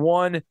though they've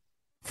won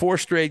 4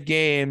 straight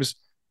games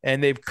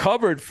and they've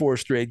covered 4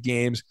 straight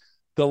games.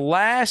 The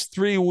last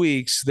 3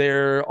 weeks,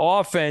 their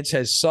offense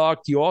has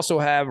sucked. You also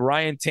have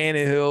Ryan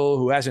Tannehill,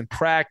 who hasn't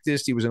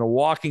practiced. He was in a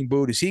walking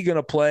boot. Is he going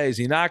to play? Is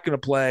he not going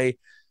to play?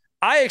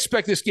 I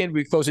expect this game to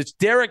be close. It's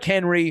Derrick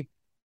Henry,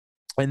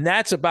 and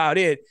that's about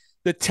it.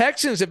 The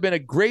Texans have been a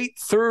great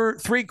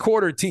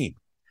three-quarter team.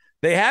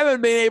 They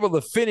haven't been able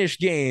to finish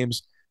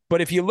games,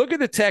 but if you look at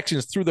the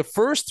Texans through the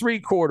first 3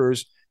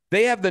 quarters,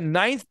 they have the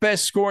 9th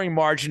best scoring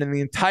margin in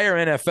the entire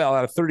NFL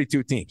out of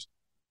 32 teams.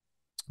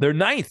 They're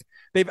 9th.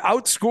 They've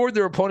outscored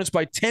their opponents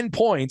by 10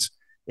 points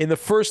in the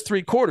first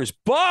 3 quarters.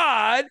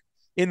 But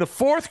in the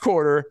 4th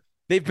quarter,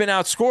 they've been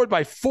outscored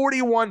by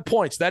 41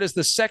 points. That is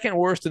the second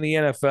worst in the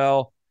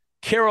NFL.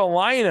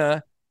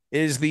 Carolina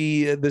is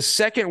the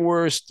second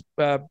worst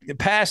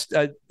pass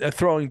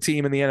throwing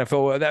team in the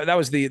NFL. That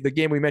was the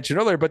game we mentioned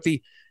earlier. But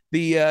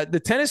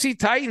the Tennessee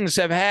Titans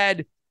have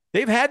had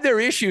their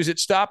issues at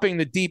stopping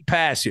the deep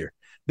pass here.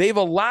 They've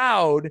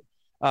allowed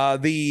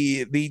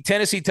the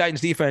Tennessee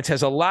Titans defense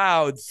has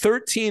allowed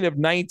 13 of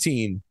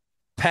 19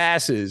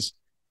 passes,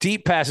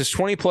 deep passes,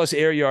 20-plus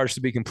air yards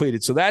to be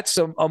completed. So that's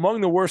among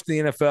the worst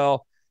in the NFL.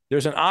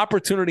 There's an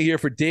opportunity here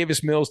for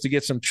Davis Mills to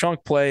get some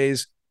chunk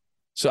plays.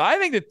 So I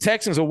think the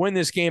Texans will win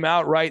this game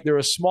outright. They're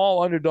a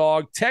small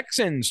underdog.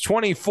 Texans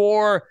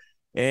 24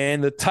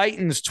 and the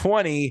Titans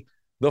 20,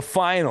 the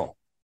final.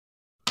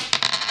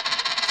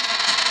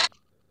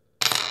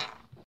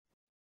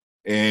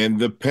 And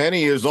the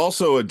penny is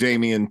also a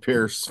Dameon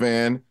Pierce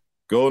fan,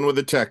 going with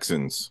the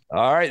Texans.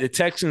 All right, the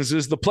Texans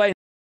is the play.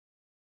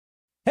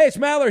 Hey, it's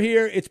Maller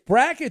here. It's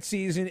bracket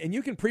season, and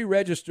you can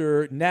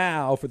pre-register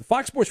now for the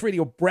Fox Sports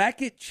Radio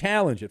Bracket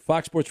Challenge at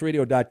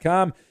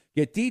foxsportsradio.com.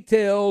 Get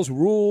details,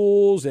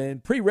 rules,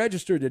 and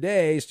pre-register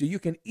today so you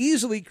can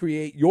easily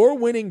create your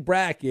winning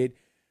bracket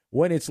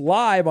when it's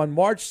live on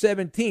March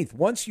 17th.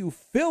 Once you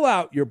fill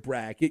out your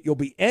bracket, you'll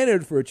be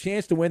entered for a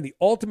chance to win the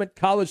ultimate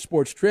college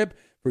sports trip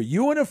for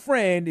you and a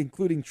friend,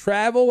 including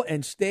travel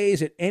and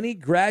stays at any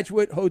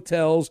graduate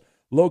hotels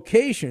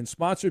Location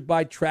sponsored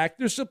by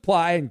Tractor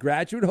Supply and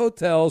Graduate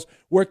Hotels,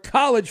 where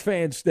college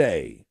fans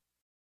stay.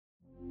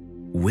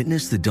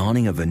 Witness the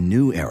dawning of a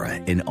new era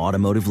in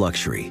automotive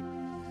luxury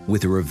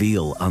with a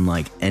reveal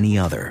unlike any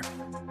other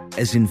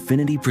as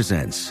Infiniti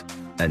presents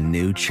a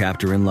new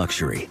chapter in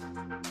luxury,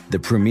 the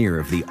premiere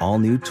of the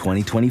all-new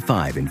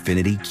 2025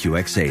 Infiniti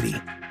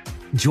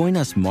QX80. Join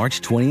us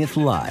March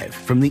 20th live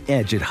from the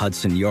Edge at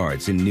Hudson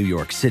Yards in New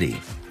York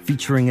City,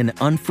 featuring an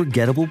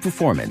unforgettable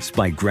performance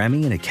by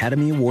Grammy and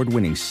Academy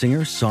Award-winning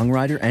singer,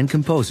 songwriter, and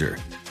composer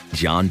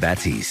Jon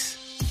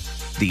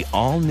Batiste. The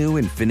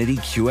all-new Infiniti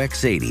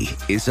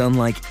QX80 is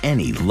unlike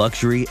any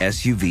luxury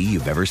SUV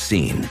you've ever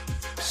seen.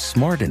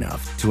 Smart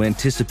enough to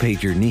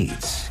anticipate your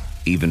needs,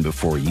 even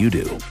before you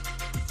do.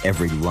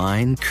 Every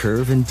line,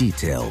 curve, and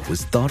detail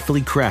was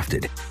thoughtfully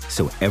crafted,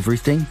 so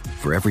everything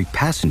for every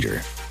passenger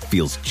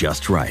feels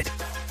just right.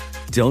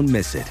 Don't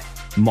miss it.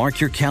 Mark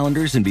your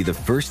calendars and be the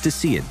first to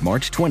see it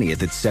March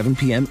 20th at 7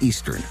 p.m.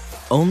 Eastern,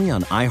 only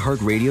on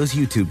iHeartRadio's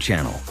YouTube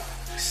channel.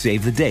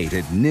 Save the date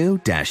at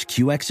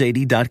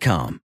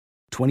new-QX80.com.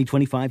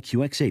 2025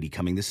 QX80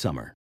 coming this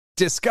summer.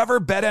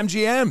 Discover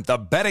BetMGM, the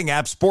betting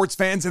app sports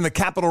fans in the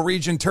capital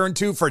region turn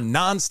to for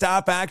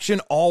nonstop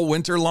action all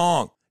winter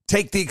long.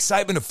 Take the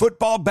excitement of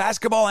football,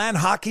 basketball, and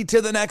hockey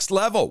to the next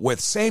level with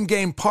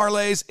same-game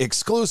parlays,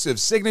 exclusive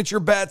signature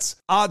bets,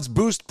 odds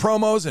boost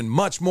promos, and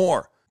much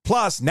more.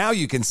 Plus, now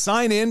you can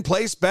sign in,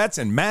 place bets,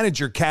 and manage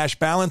your cash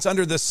balance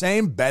under the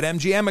same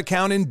BetMGM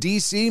account in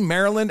D.C.,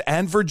 Maryland,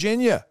 and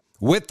Virginia.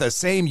 With the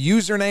same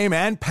username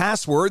and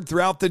password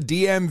throughout the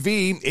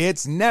DMV,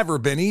 it's never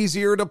been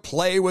easier to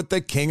play with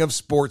the king of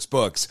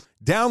sportsbooks.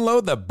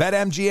 Download the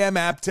BetMGM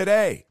app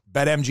today.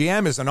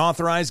 BetMGM is an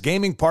authorized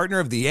gaming partner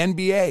of the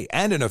NBA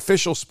and an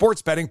official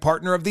sports betting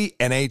partner of the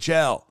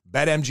NHL.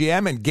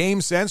 BetMGM and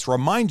GameSense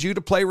remind you to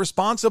play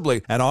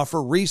responsibly and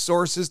offer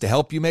resources to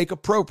help you make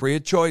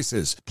appropriate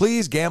choices.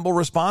 Please gamble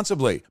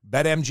responsibly.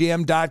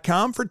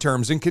 BetMGM.com for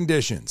terms and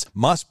conditions.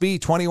 Must be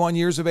 21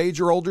 years of age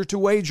or older to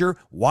wager.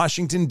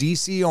 Washington,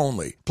 D.C.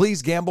 only.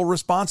 Please gamble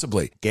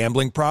responsibly.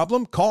 Gambling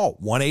problem? Call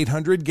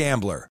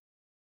 1-800-GAMBLER.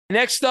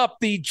 Next up,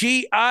 the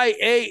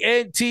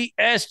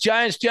Giants,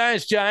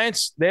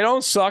 Giants. They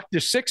don't suck.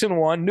 They're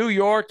 6-1. New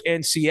York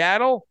and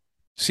Seattle.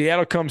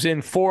 Seattle comes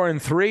in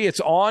 4-3. It's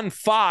on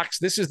Fox.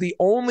 This is the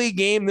only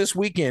game this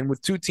weekend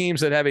with two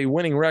teams that have a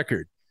winning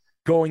record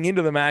going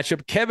into the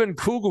matchup. Kevin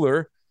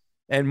Kugler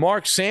and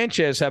Mark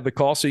Sanchez have the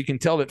call, so you can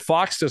tell that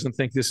Fox doesn't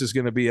think this is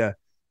going to be a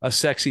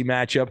sexy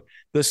matchup.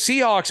 The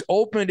Seahawks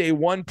opened a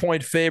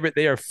 1-point favorite.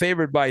 They are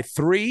favored by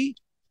 3.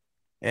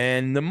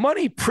 And the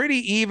money pretty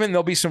even.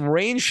 There'll be some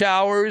rain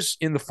showers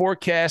in the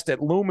forecast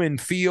at Lumen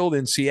Field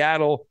in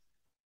Seattle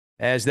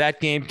as that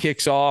game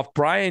kicks off.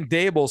 Brian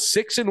Daboll,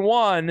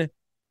 6-1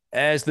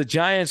 as the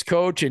Giants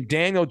coach, and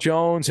Daniel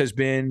Jones has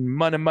been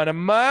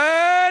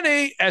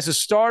money as a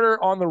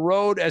starter on the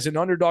road as an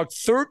underdog,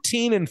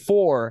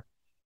 13-4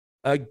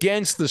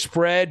 against the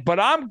spread. But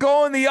I'm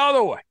going the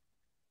other way.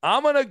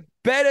 I'm going to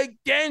bet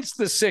against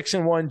the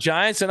 6-1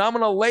 Giants, and I'm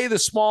going to lay the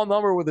small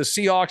number with the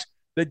Seahawks.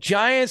 The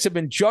Giants have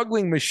been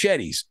juggling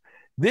machetes.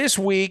 This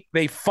week,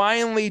 they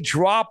finally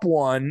drop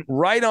one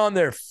right on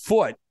their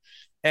foot,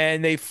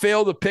 and they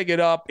fail to pick it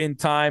up in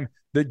time.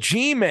 The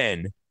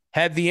G-Men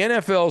have the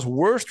NFL's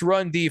worst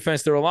run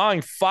defense. They're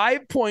allowing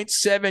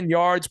 5.7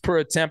 yards per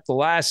attempt. The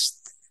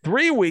last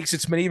 3 weeks,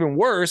 it's been even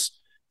worse,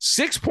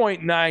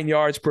 6.9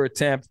 yards per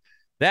attempt.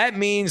 That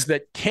means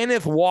that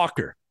Kenneth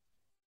Walker,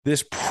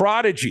 this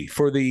prodigy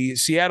for the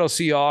Seattle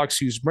Seahawks,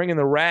 who's bringing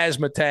the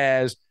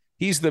razzmatazz,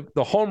 he's the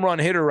home run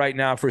hitter right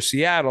now for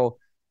Seattle,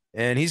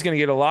 and he's going to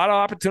get a lot of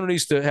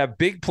opportunities to have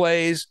big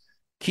plays,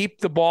 keep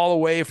the ball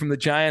away from the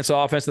Giants'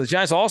 offense. The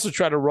Giants also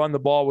try to run the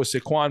ball with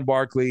Saquon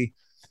Barkley,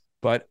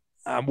 but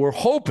we're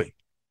hoping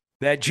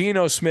that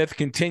Geno Smith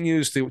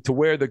continues to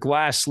wear the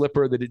glass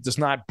slipper, that it does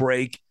not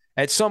break.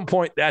 At some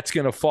point, that's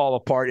going to fall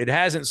apart. It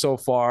hasn't so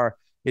far.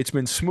 It's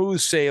been smooth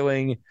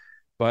sailing,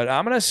 but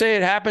I'm going to say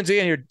it happens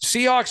again here.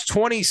 Seahawks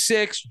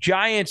 26,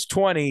 Giants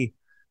 20.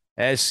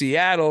 As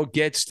Seattle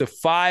gets to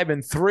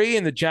 5-3,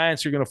 and the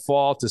Giants are going to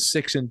fall to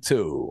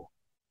 6-2.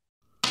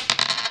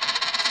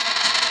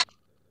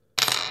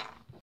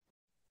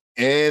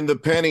 And the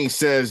penny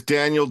says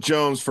Daniel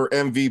Jones for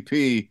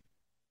MVP.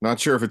 Not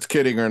sure if it's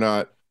kidding or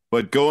not,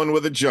 but going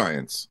with the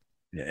Giants.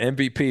 Yeah,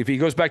 MVP. If he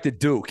goes back to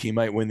Duke, he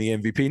might win the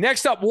MVP.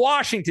 Next up,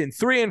 Washington,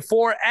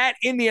 3-4 at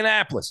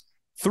Indianapolis.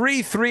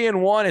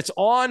 3-1. It's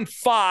on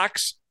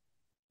Fox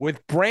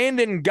with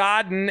Brandon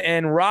Godden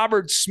and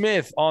Robert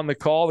Smith on the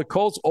call. The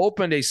Colts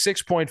opened a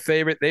 6-point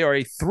favorite. They are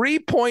a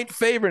 3-point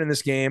favorite in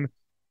this game.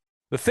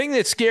 The thing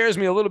that scares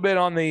me a little bit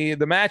on the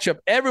matchup,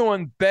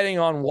 everyone betting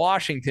on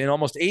Washington,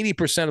 almost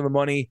 80% of the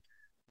money.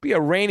 Be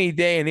a rainy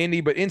day in Indy,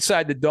 but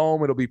inside the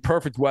dome, it'll be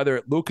perfect weather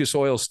at Lucas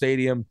Oil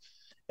Stadium.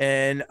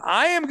 And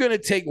I am going to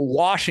take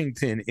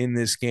Washington in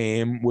this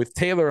game with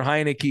Taylor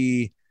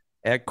Heineke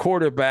at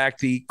quarterback.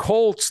 The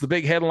Colts, the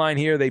big headline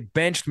here, they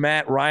benched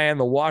Matt Ryan,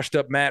 the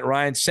washed-up Matt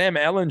Ryan. Sam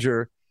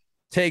Ehlinger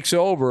takes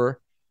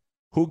over.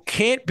 who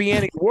can't be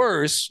any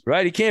worse,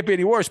 right? He can't be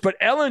any worse. But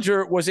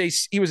Ehlinger was a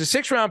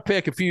 6th-round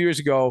pick a few years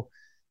ago.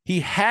 He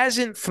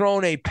hasn't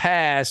thrown a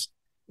pass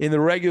in the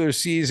regular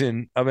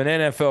season of an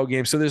NFL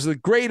game. So there's the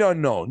great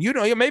unknown.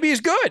 Maybe he's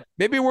good.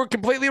 Maybe we're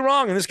completely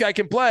wrong and this guy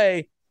can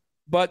play.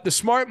 But the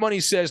smart money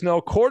says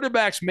no.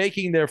 Quarterbacks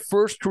making their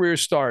first career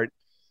start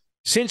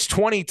since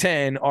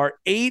 2010 are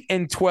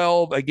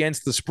 8-12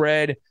 against the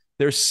spread.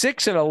 They're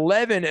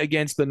 6-11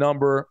 against the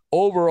number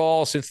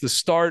overall since the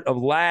start of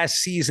last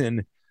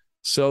season.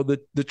 So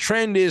the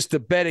trend is to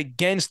bet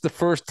against the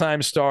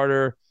first-time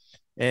starter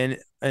and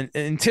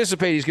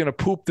anticipate he's going to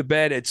poop the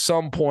bed at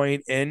some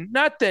point. And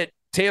not that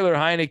Taylor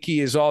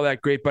Heineke is all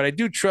that great, but I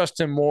do trust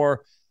him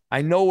more.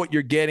 I know what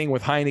you're getting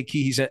with Heineke.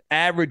 He's an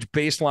average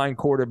baseline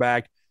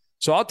quarterback.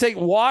 So I'll take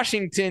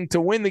Washington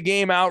to win the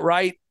game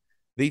outright.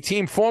 The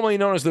team formerly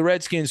known as the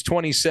Redskins,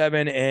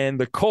 27, and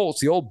the Colts,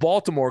 the old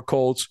Baltimore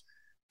Colts,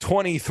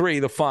 23,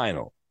 the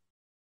final.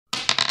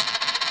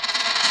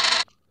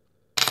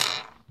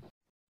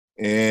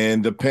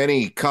 And the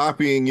penny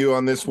copying you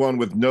on this one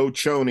with no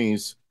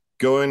chonies,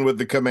 going with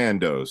the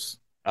Commandos.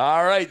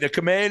 All right, the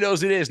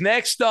Commandos it is.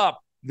 Next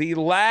up, the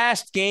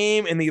last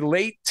game in the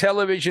late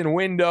television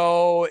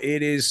window.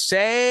 It is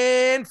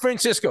San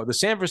Francisco. The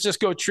San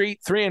Francisco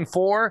Treat,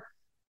 3-4,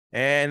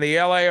 and the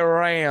LA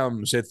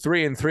Rams at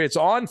 3-3. It's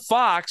on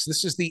Fox.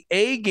 This is the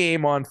A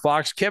game on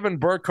Fox. Kevin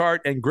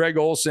Burkhardt and Greg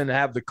Olson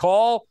have the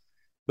call.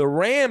 The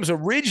Rams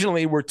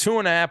originally were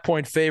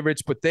 2.5-point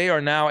favorites, but they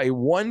are now a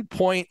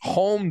 1-point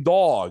home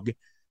dog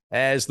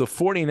as the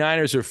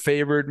 49ers are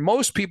favored.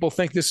 Most people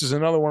think this is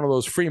another one of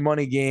those free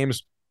money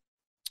games,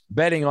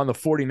 betting on the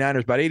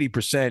 49ers, about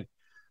 80%,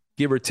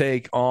 give or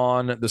take,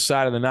 on the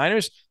side of the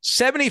Niners.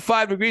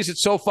 75 degrees at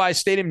SoFi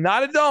Stadium,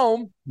 not a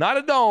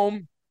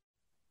dome.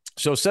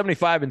 So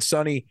 75 and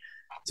sunny,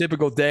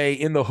 typical day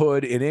in the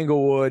hood in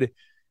Inglewood.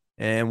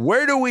 And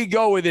where do we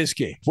go with this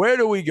game? Where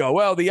do we go?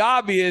 Well, the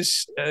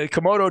obvious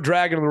Komodo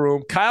dragon in the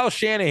room, Kyle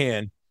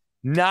Shanahan,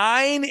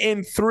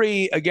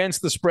 9-3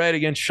 against the spread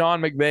against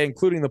Sean McVay,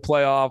 including the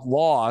playoff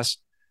loss,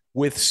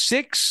 with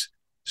 6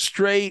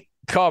 straight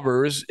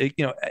covers,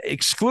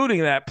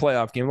 excluding that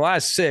playoff game. The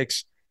last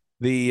 6,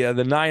 the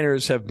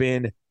Niners have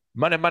been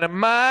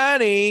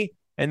money.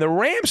 And the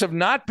Rams have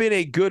not been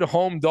a good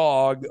home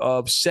dog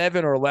of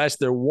 7 or less.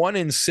 They're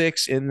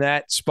 1-6 in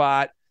that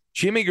spot.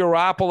 Jimmy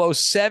Garoppolo,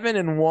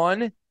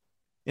 7-1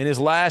 in his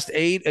last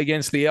 8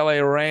 against the LA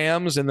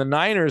Rams. And the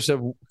Niners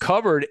have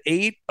covered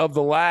 8 of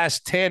the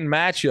last 10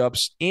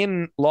 matchups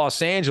in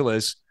Los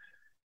Angeles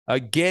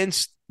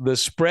against the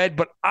spread.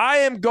 But I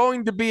am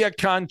going to be a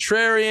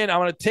contrarian. I'm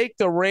going to take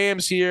the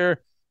Rams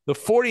here. The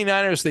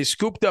 49ers, they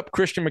scooped up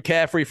Christian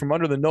McCaffrey from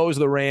under the nose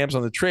of the Rams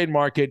on the trade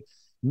market.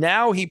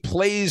 Now he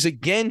plays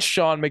against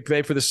Sean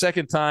McVay for the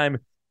second time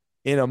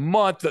in a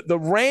month. The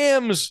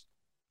Rams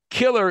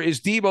killer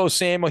is Deebo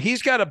Samuel.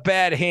 He's got a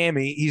bad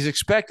hammy. He's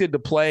expected to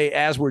play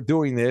as we're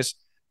doing this,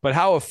 but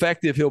how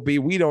effective he'll be,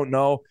 we don't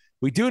know.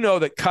 We do know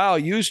that Kyle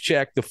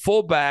Juszczyk, the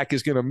fullback,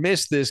 is going to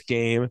miss this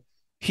game.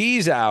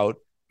 He's out.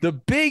 The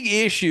big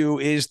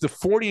issue is the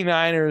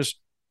 49ers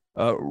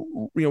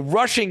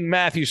rushing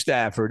Matthew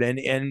Stafford,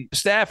 and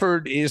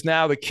Stafford is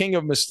now the king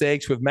of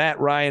mistakes with Matt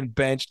Ryan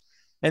benched.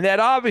 And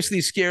that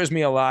obviously scares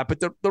me a lot. But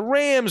the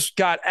Rams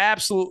got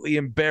absolutely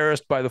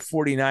embarrassed by the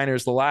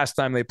 49ers the last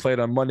time they played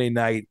on Monday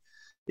night.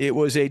 It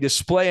was a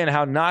display in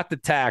how not to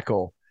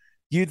tackle.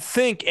 You'd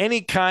think any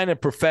kind of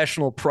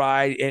professional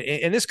pride,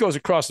 and this goes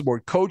across the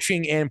board,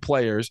 coaching and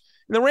players.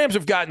 And the Rams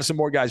have gotten some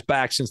more guys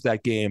back since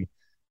that game.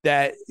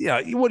 That,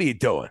 what are you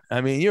doing?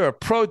 I mean, you're a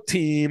pro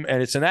team, and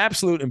it's an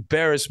absolute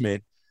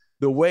embarrassment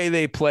the way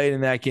they played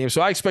in that game. So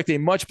I expect a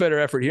much better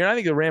effort here. And I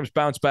think the Rams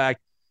bounce back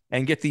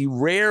and get the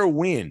rare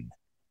win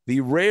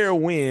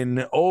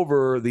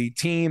over the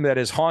team that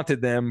has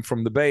haunted them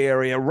from the Bay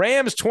Area.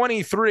 Rams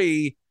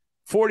 23,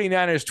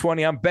 49ers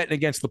 20. I'm betting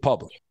against the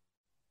public.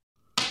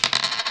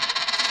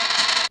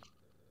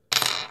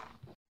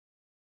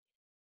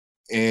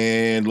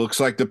 And looks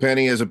like the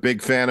penny is a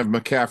big fan of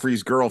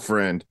McCaffrey's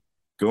girlfriend.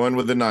 Going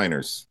with the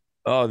Niners.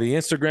 Oh, the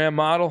Instagram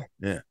model?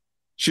 Yeah.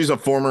 She's a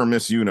former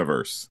Miss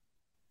Universe.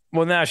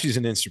 Well, now she's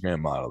an Instagram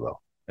model, though.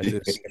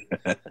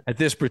 At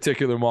this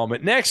particular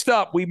moment. Next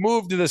up, we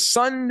move to the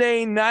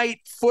Sunday night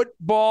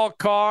football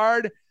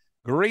card.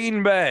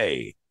 Green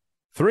Bay,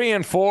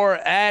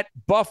 3-4 at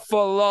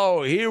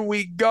Buffalo. Here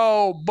we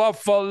go.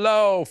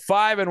 Buffalo,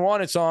 5-1.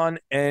 It's on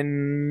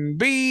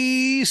NBC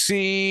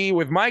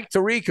with Mike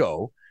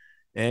Tirico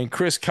and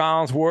Chris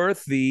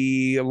Collinsworth.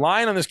 The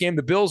line on this game,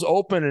 the Bills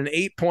open an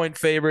 8-point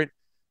favorite.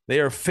 They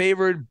are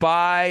favored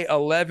by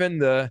 11.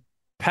 The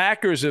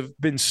Packers have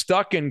been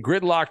stuck in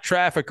gridlock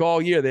traffic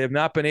all year. They have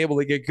not been able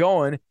to get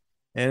going.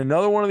 And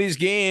another one of these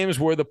games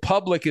where the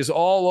public is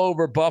all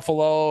over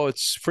Buffalo.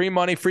 It's free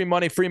money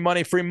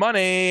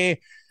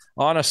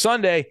on a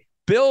Sunday.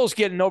 Bills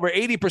getting over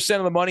 80%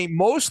 of the money.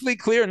 Mostly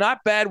clear,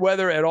 not bad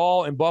weather at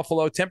all in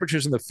Buffalo.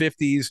 Temperatures in the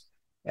 50s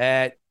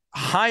at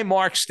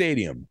Highmark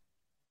Stadium.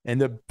 And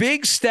the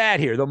big stat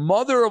here, the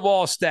mother of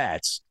all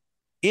stats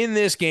in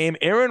this game,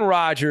 Aaron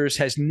Rodgers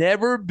has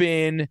never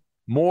been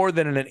more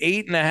than an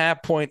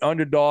 8.5-point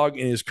underdog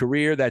in his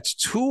career. That's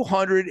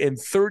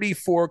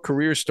 234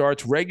 career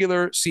starts,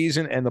 regular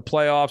season and the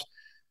playoffs.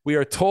 We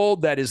are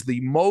told that is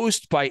the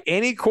most by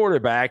any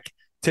quarterback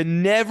to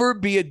never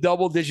be a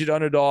double-digit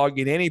underdog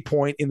at any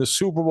point in the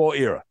Super Bowl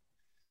era.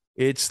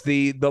 It's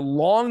the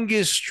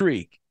longest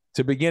streak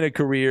to begin a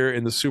career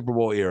in the Super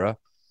Bowl era.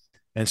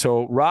 And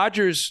so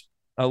Rodgers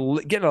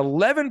getting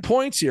 11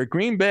 points here.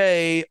 Green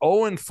Bay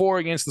 0-4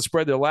 against the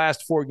spread their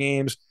last 4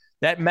 games.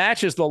 That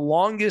matches the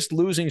longest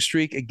losing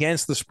streak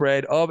against the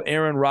spread of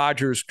Aaron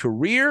Rodgers'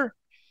 career.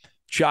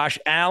 Josh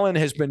Allen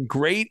has been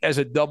great as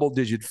a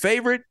double-digit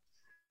favorite,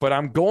 but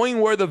I'm going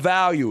where the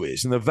value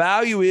is, and the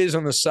value is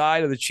on the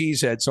side of the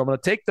cheesehead. So I'm going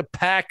to take the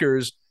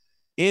Packers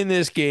in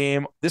this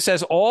game. This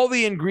has all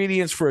the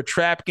ingredients for a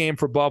trap game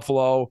for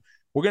Buffalo.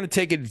 We're going to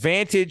take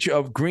advantage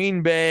of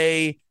Green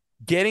Bay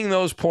getting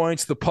those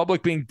points, the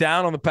public being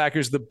down on the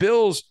Packers. The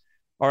Bills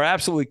are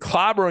absolutely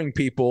clobbering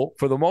people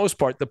for the most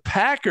part. The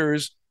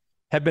Packers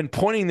have been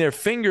pointing their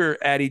finger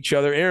at each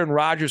other. Aaron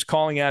Rodgers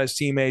calling out his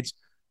teammates.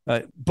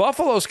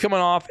 Buffalo's coming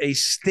off a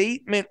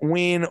statement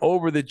win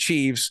over the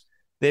Chiefs.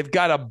 They've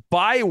got a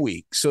bye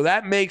week, so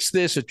that makes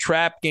this a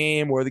trap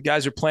game where the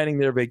guys are planning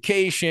their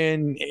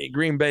vacation.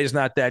 Green Bay is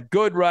not that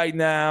good right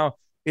now.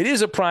 It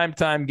is a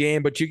primetime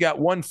game, but you got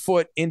one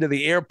foot into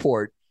the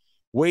airport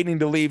waiting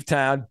to leave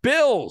town.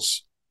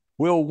 Bills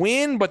will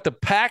win, but the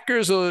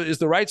Packers is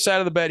the right side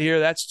of the bet here.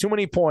 That's too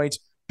many points.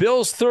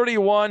 Bills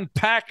 31,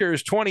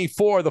 Packers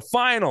 24, the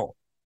final.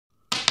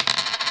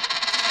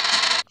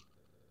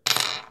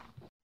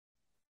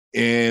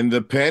 And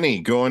the penny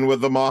going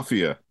with the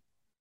Mafia.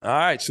 All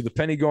right, so the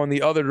penny going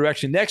the other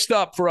direction. Next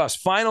up for us,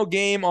 final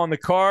game on the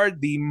card,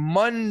 the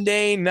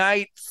Monday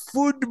Night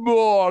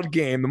Football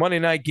game. The Monday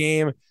night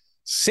game,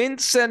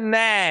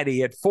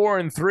 Cincinnati at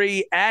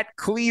 4-3 at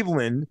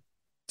Cleveland,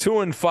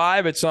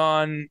 2-5. It's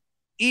on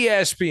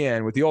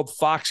ESPN with the old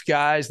Fox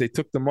guys. They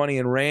took the money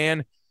and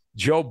ran.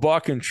 Joe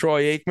Buck and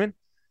Troy Aikman.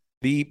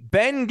 The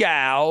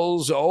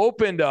Bengals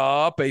opened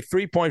up a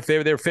 3-point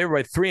favorite. They were favored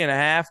by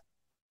 3.5.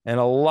 And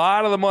a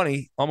lot of the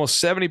money,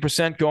 almost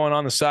 70% going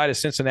on the side of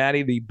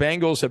Cincinnati. The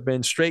Bengals have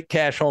been straight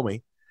cash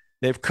homie.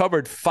 They've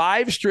covered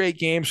 5 straight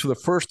games for the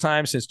first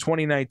time since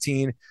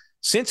 2019.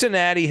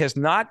 Cincinnati has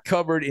not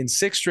covered in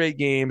 6 straight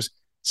games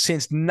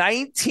since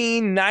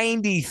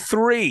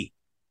 1993.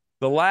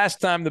 The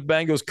last time the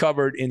Bengals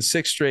covered in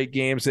 6 straight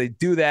games. They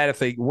do that if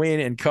they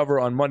win and cover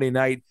on Monday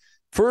night.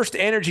 First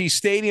Energy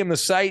Stadium, the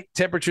site,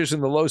 temperatures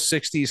in the low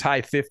 60s,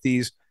 high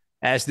 50s.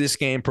 As this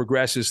game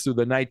progresses through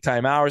the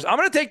nighttime hours. I'm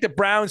going to take the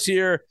Browns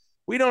here.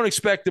 We don't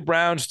expect the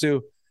Browns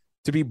to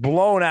be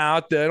blown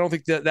out. I don't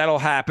think that'll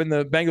happen.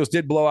 The Bengals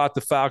did blow out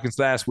the Falcons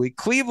last week.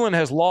 Cleveland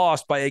has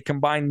lost by a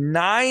combined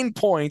 9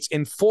 points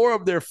in 4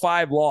 of their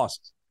 5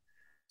 losses.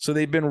 So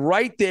they've been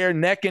right there,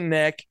 neck and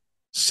neck,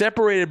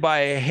 separated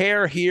by a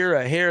hair here,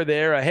 a hair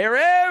there, a hair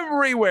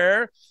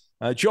everywhere.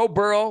 Joe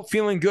Burrow,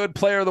 feeling good,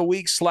 player of the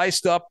week,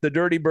 sliced up the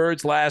Dirty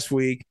Birds last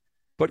week.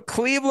 But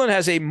Cleveland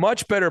has a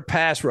much better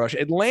pass rush.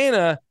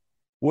 Atlanta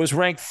was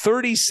ranked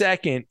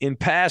 32nd in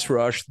pass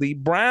rush. The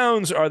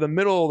Browns are the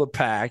middle of the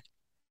pack.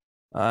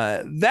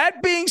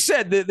 That being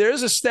said,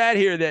 there's a stat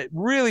here that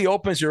really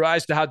opens your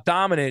eyes to how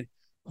dominant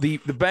the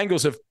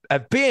Bengals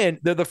have been.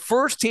 They're the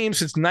first team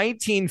since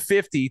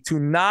 1950 to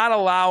not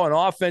allow an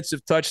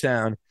offensive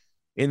touchdown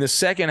in the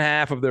second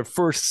half of their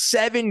first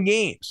 7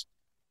 games.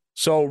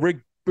 So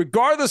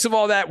regardless of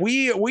all that,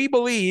 we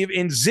believe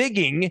in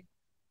zigging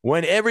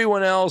when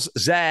everyone else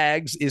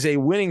zags is a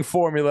winning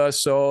formula.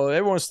 So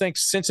everyone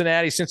thinks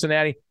Cincinnati.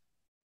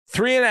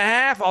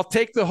 3.5, I'll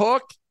take the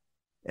hook.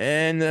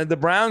 And the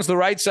Browns, the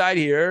right side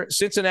here.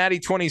 Cincinnati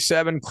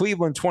 27,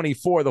 Cleveland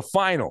 24, the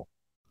final.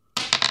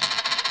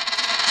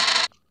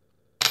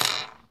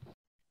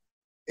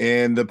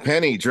 And the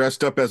penny,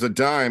 dressed up as a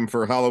dime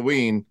for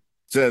Halloween,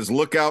 says,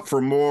 look out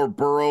for more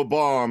Burrow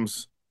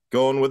bombs,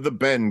 going with the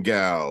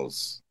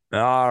Bengals.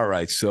 All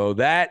right, so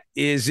that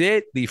is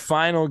it. The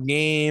final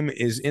game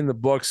is in the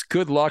books.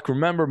 Good luck.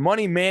 Remember,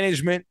 money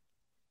management.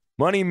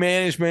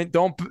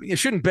 You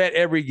shouldn't bet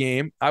every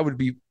game. I would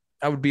be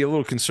a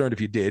little concerned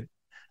if you did.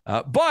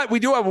 But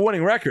we do have a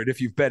winning record if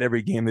you've bet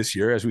every game this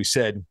year, as we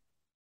said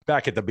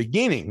back at the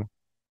beginning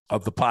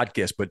of the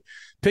podcast. But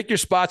pick your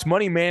spots,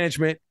 money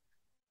management,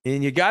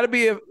 and you got to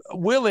be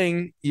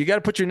willing. You got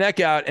to put your neck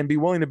out and be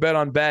willing to bet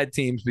on bad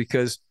teams,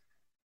 because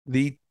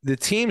the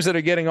teams that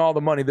are getting all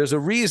the money, there's a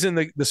reason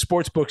the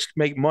sports books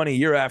make money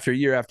year after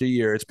year after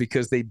year. It's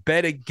because they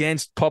bet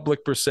against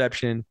public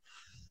perception.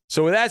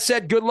 So with that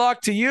said, good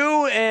luck to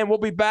you, and we'll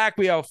be back.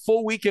 We have a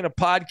full weekend of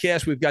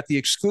podcasts. We've got the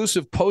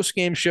exclusive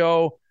post-game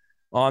show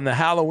on the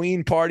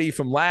Halloween party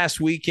from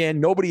last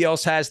weekend. Nobody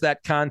else has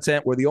that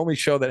content. We're the only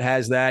show that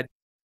has that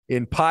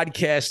in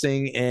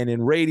podcasting and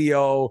in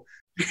radio.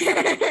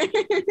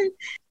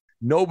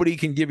 Nobody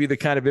can give you the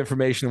kind of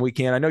information we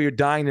can. I know you're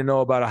dying to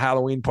know about a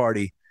Halloween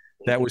party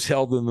that was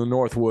held in the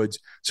Northwoods.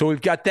 So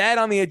we've got that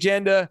on the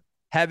agenda.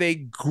 Have a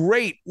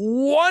great,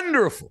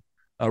 wonderful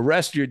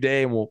rest of your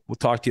day, and we'll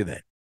talk to you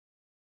then.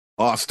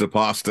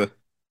 Pasta.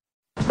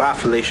 Bye,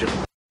 Felicia.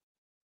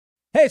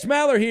 Hey, it's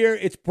Maller here.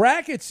 It's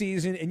bracket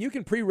season, and you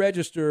can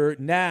pre-register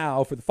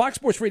now for the Fox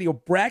Sports Radio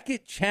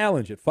Bracket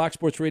Challenge at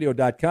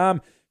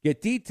foxsportsradio.com.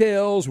 Get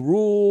details,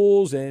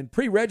 rules, and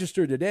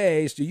pre-register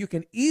today so you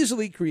can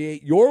easily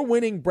create your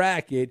winning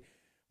bracket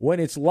when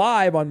it's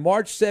live on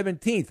March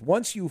 17th.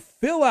 Once you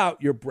fill out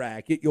your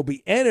bracket, you'll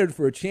be entered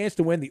for a chance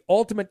to win the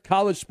ultimate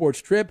college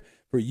sports trip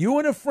for you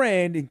and a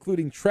friend,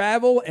 including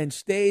travel and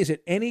stays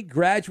at any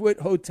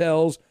Graduate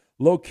Hotels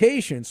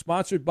location,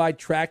 sponsored by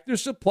Tractor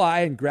Supply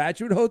and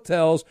Graduate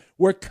Hotels,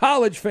 where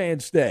college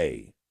fans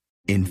stay.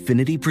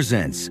 Infinity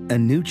presents a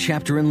new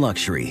chapter in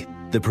luxury,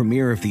 the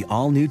premiere of the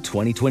all-new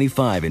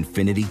 2025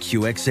 Infinity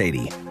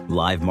QX80,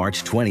 live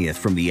March 20th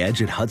from the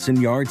Edge at Hudson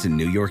Yards in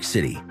New York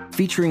City,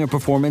 featuring a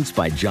performance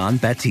by John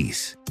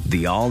Batiste.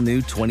 The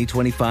all-new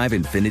 2025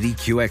 Infinity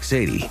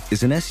QX80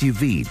 is an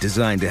SUV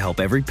designed to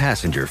help every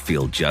passenger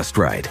feel just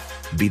right.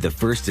 Be the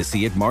first to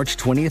see it March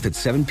 20th at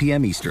 7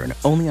 p.m. Eastern,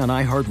 only on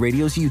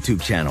iHeartRadio's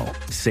YouTube channel.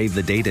 Save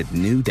the date at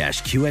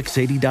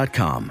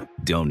new-QX80.com.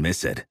 Don't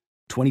miss it.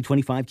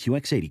 2025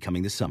 QX80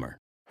 coming this summer.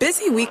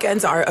 Busy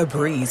weekends are a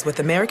breeze with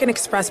American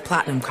Express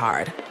Platinum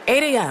Card.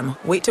 8 a.m.,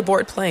 wait to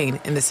board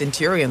plane in the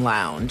Centurion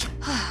Lounge.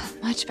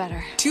 Much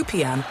better. 2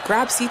 p.m.,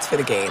 grab seats for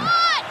the game.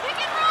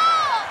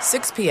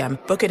 6 p.m.,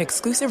 book an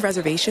exclusive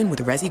reservation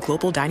with Resi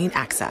Global Dining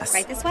Access.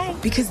 Right this way.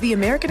 Because the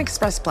American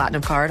Express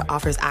Platinum Card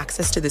offers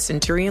access to the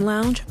Centurion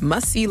Lounge,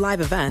 must-see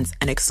live events,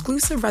 and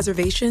exclusive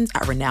reservations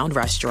at renowned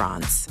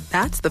restaurants.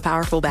 That's the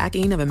powerful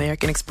backing of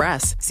American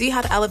Express. See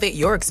how to elevate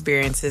your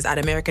experiences at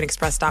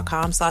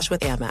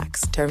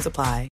americanexpress.com/withAmex. Terms apply.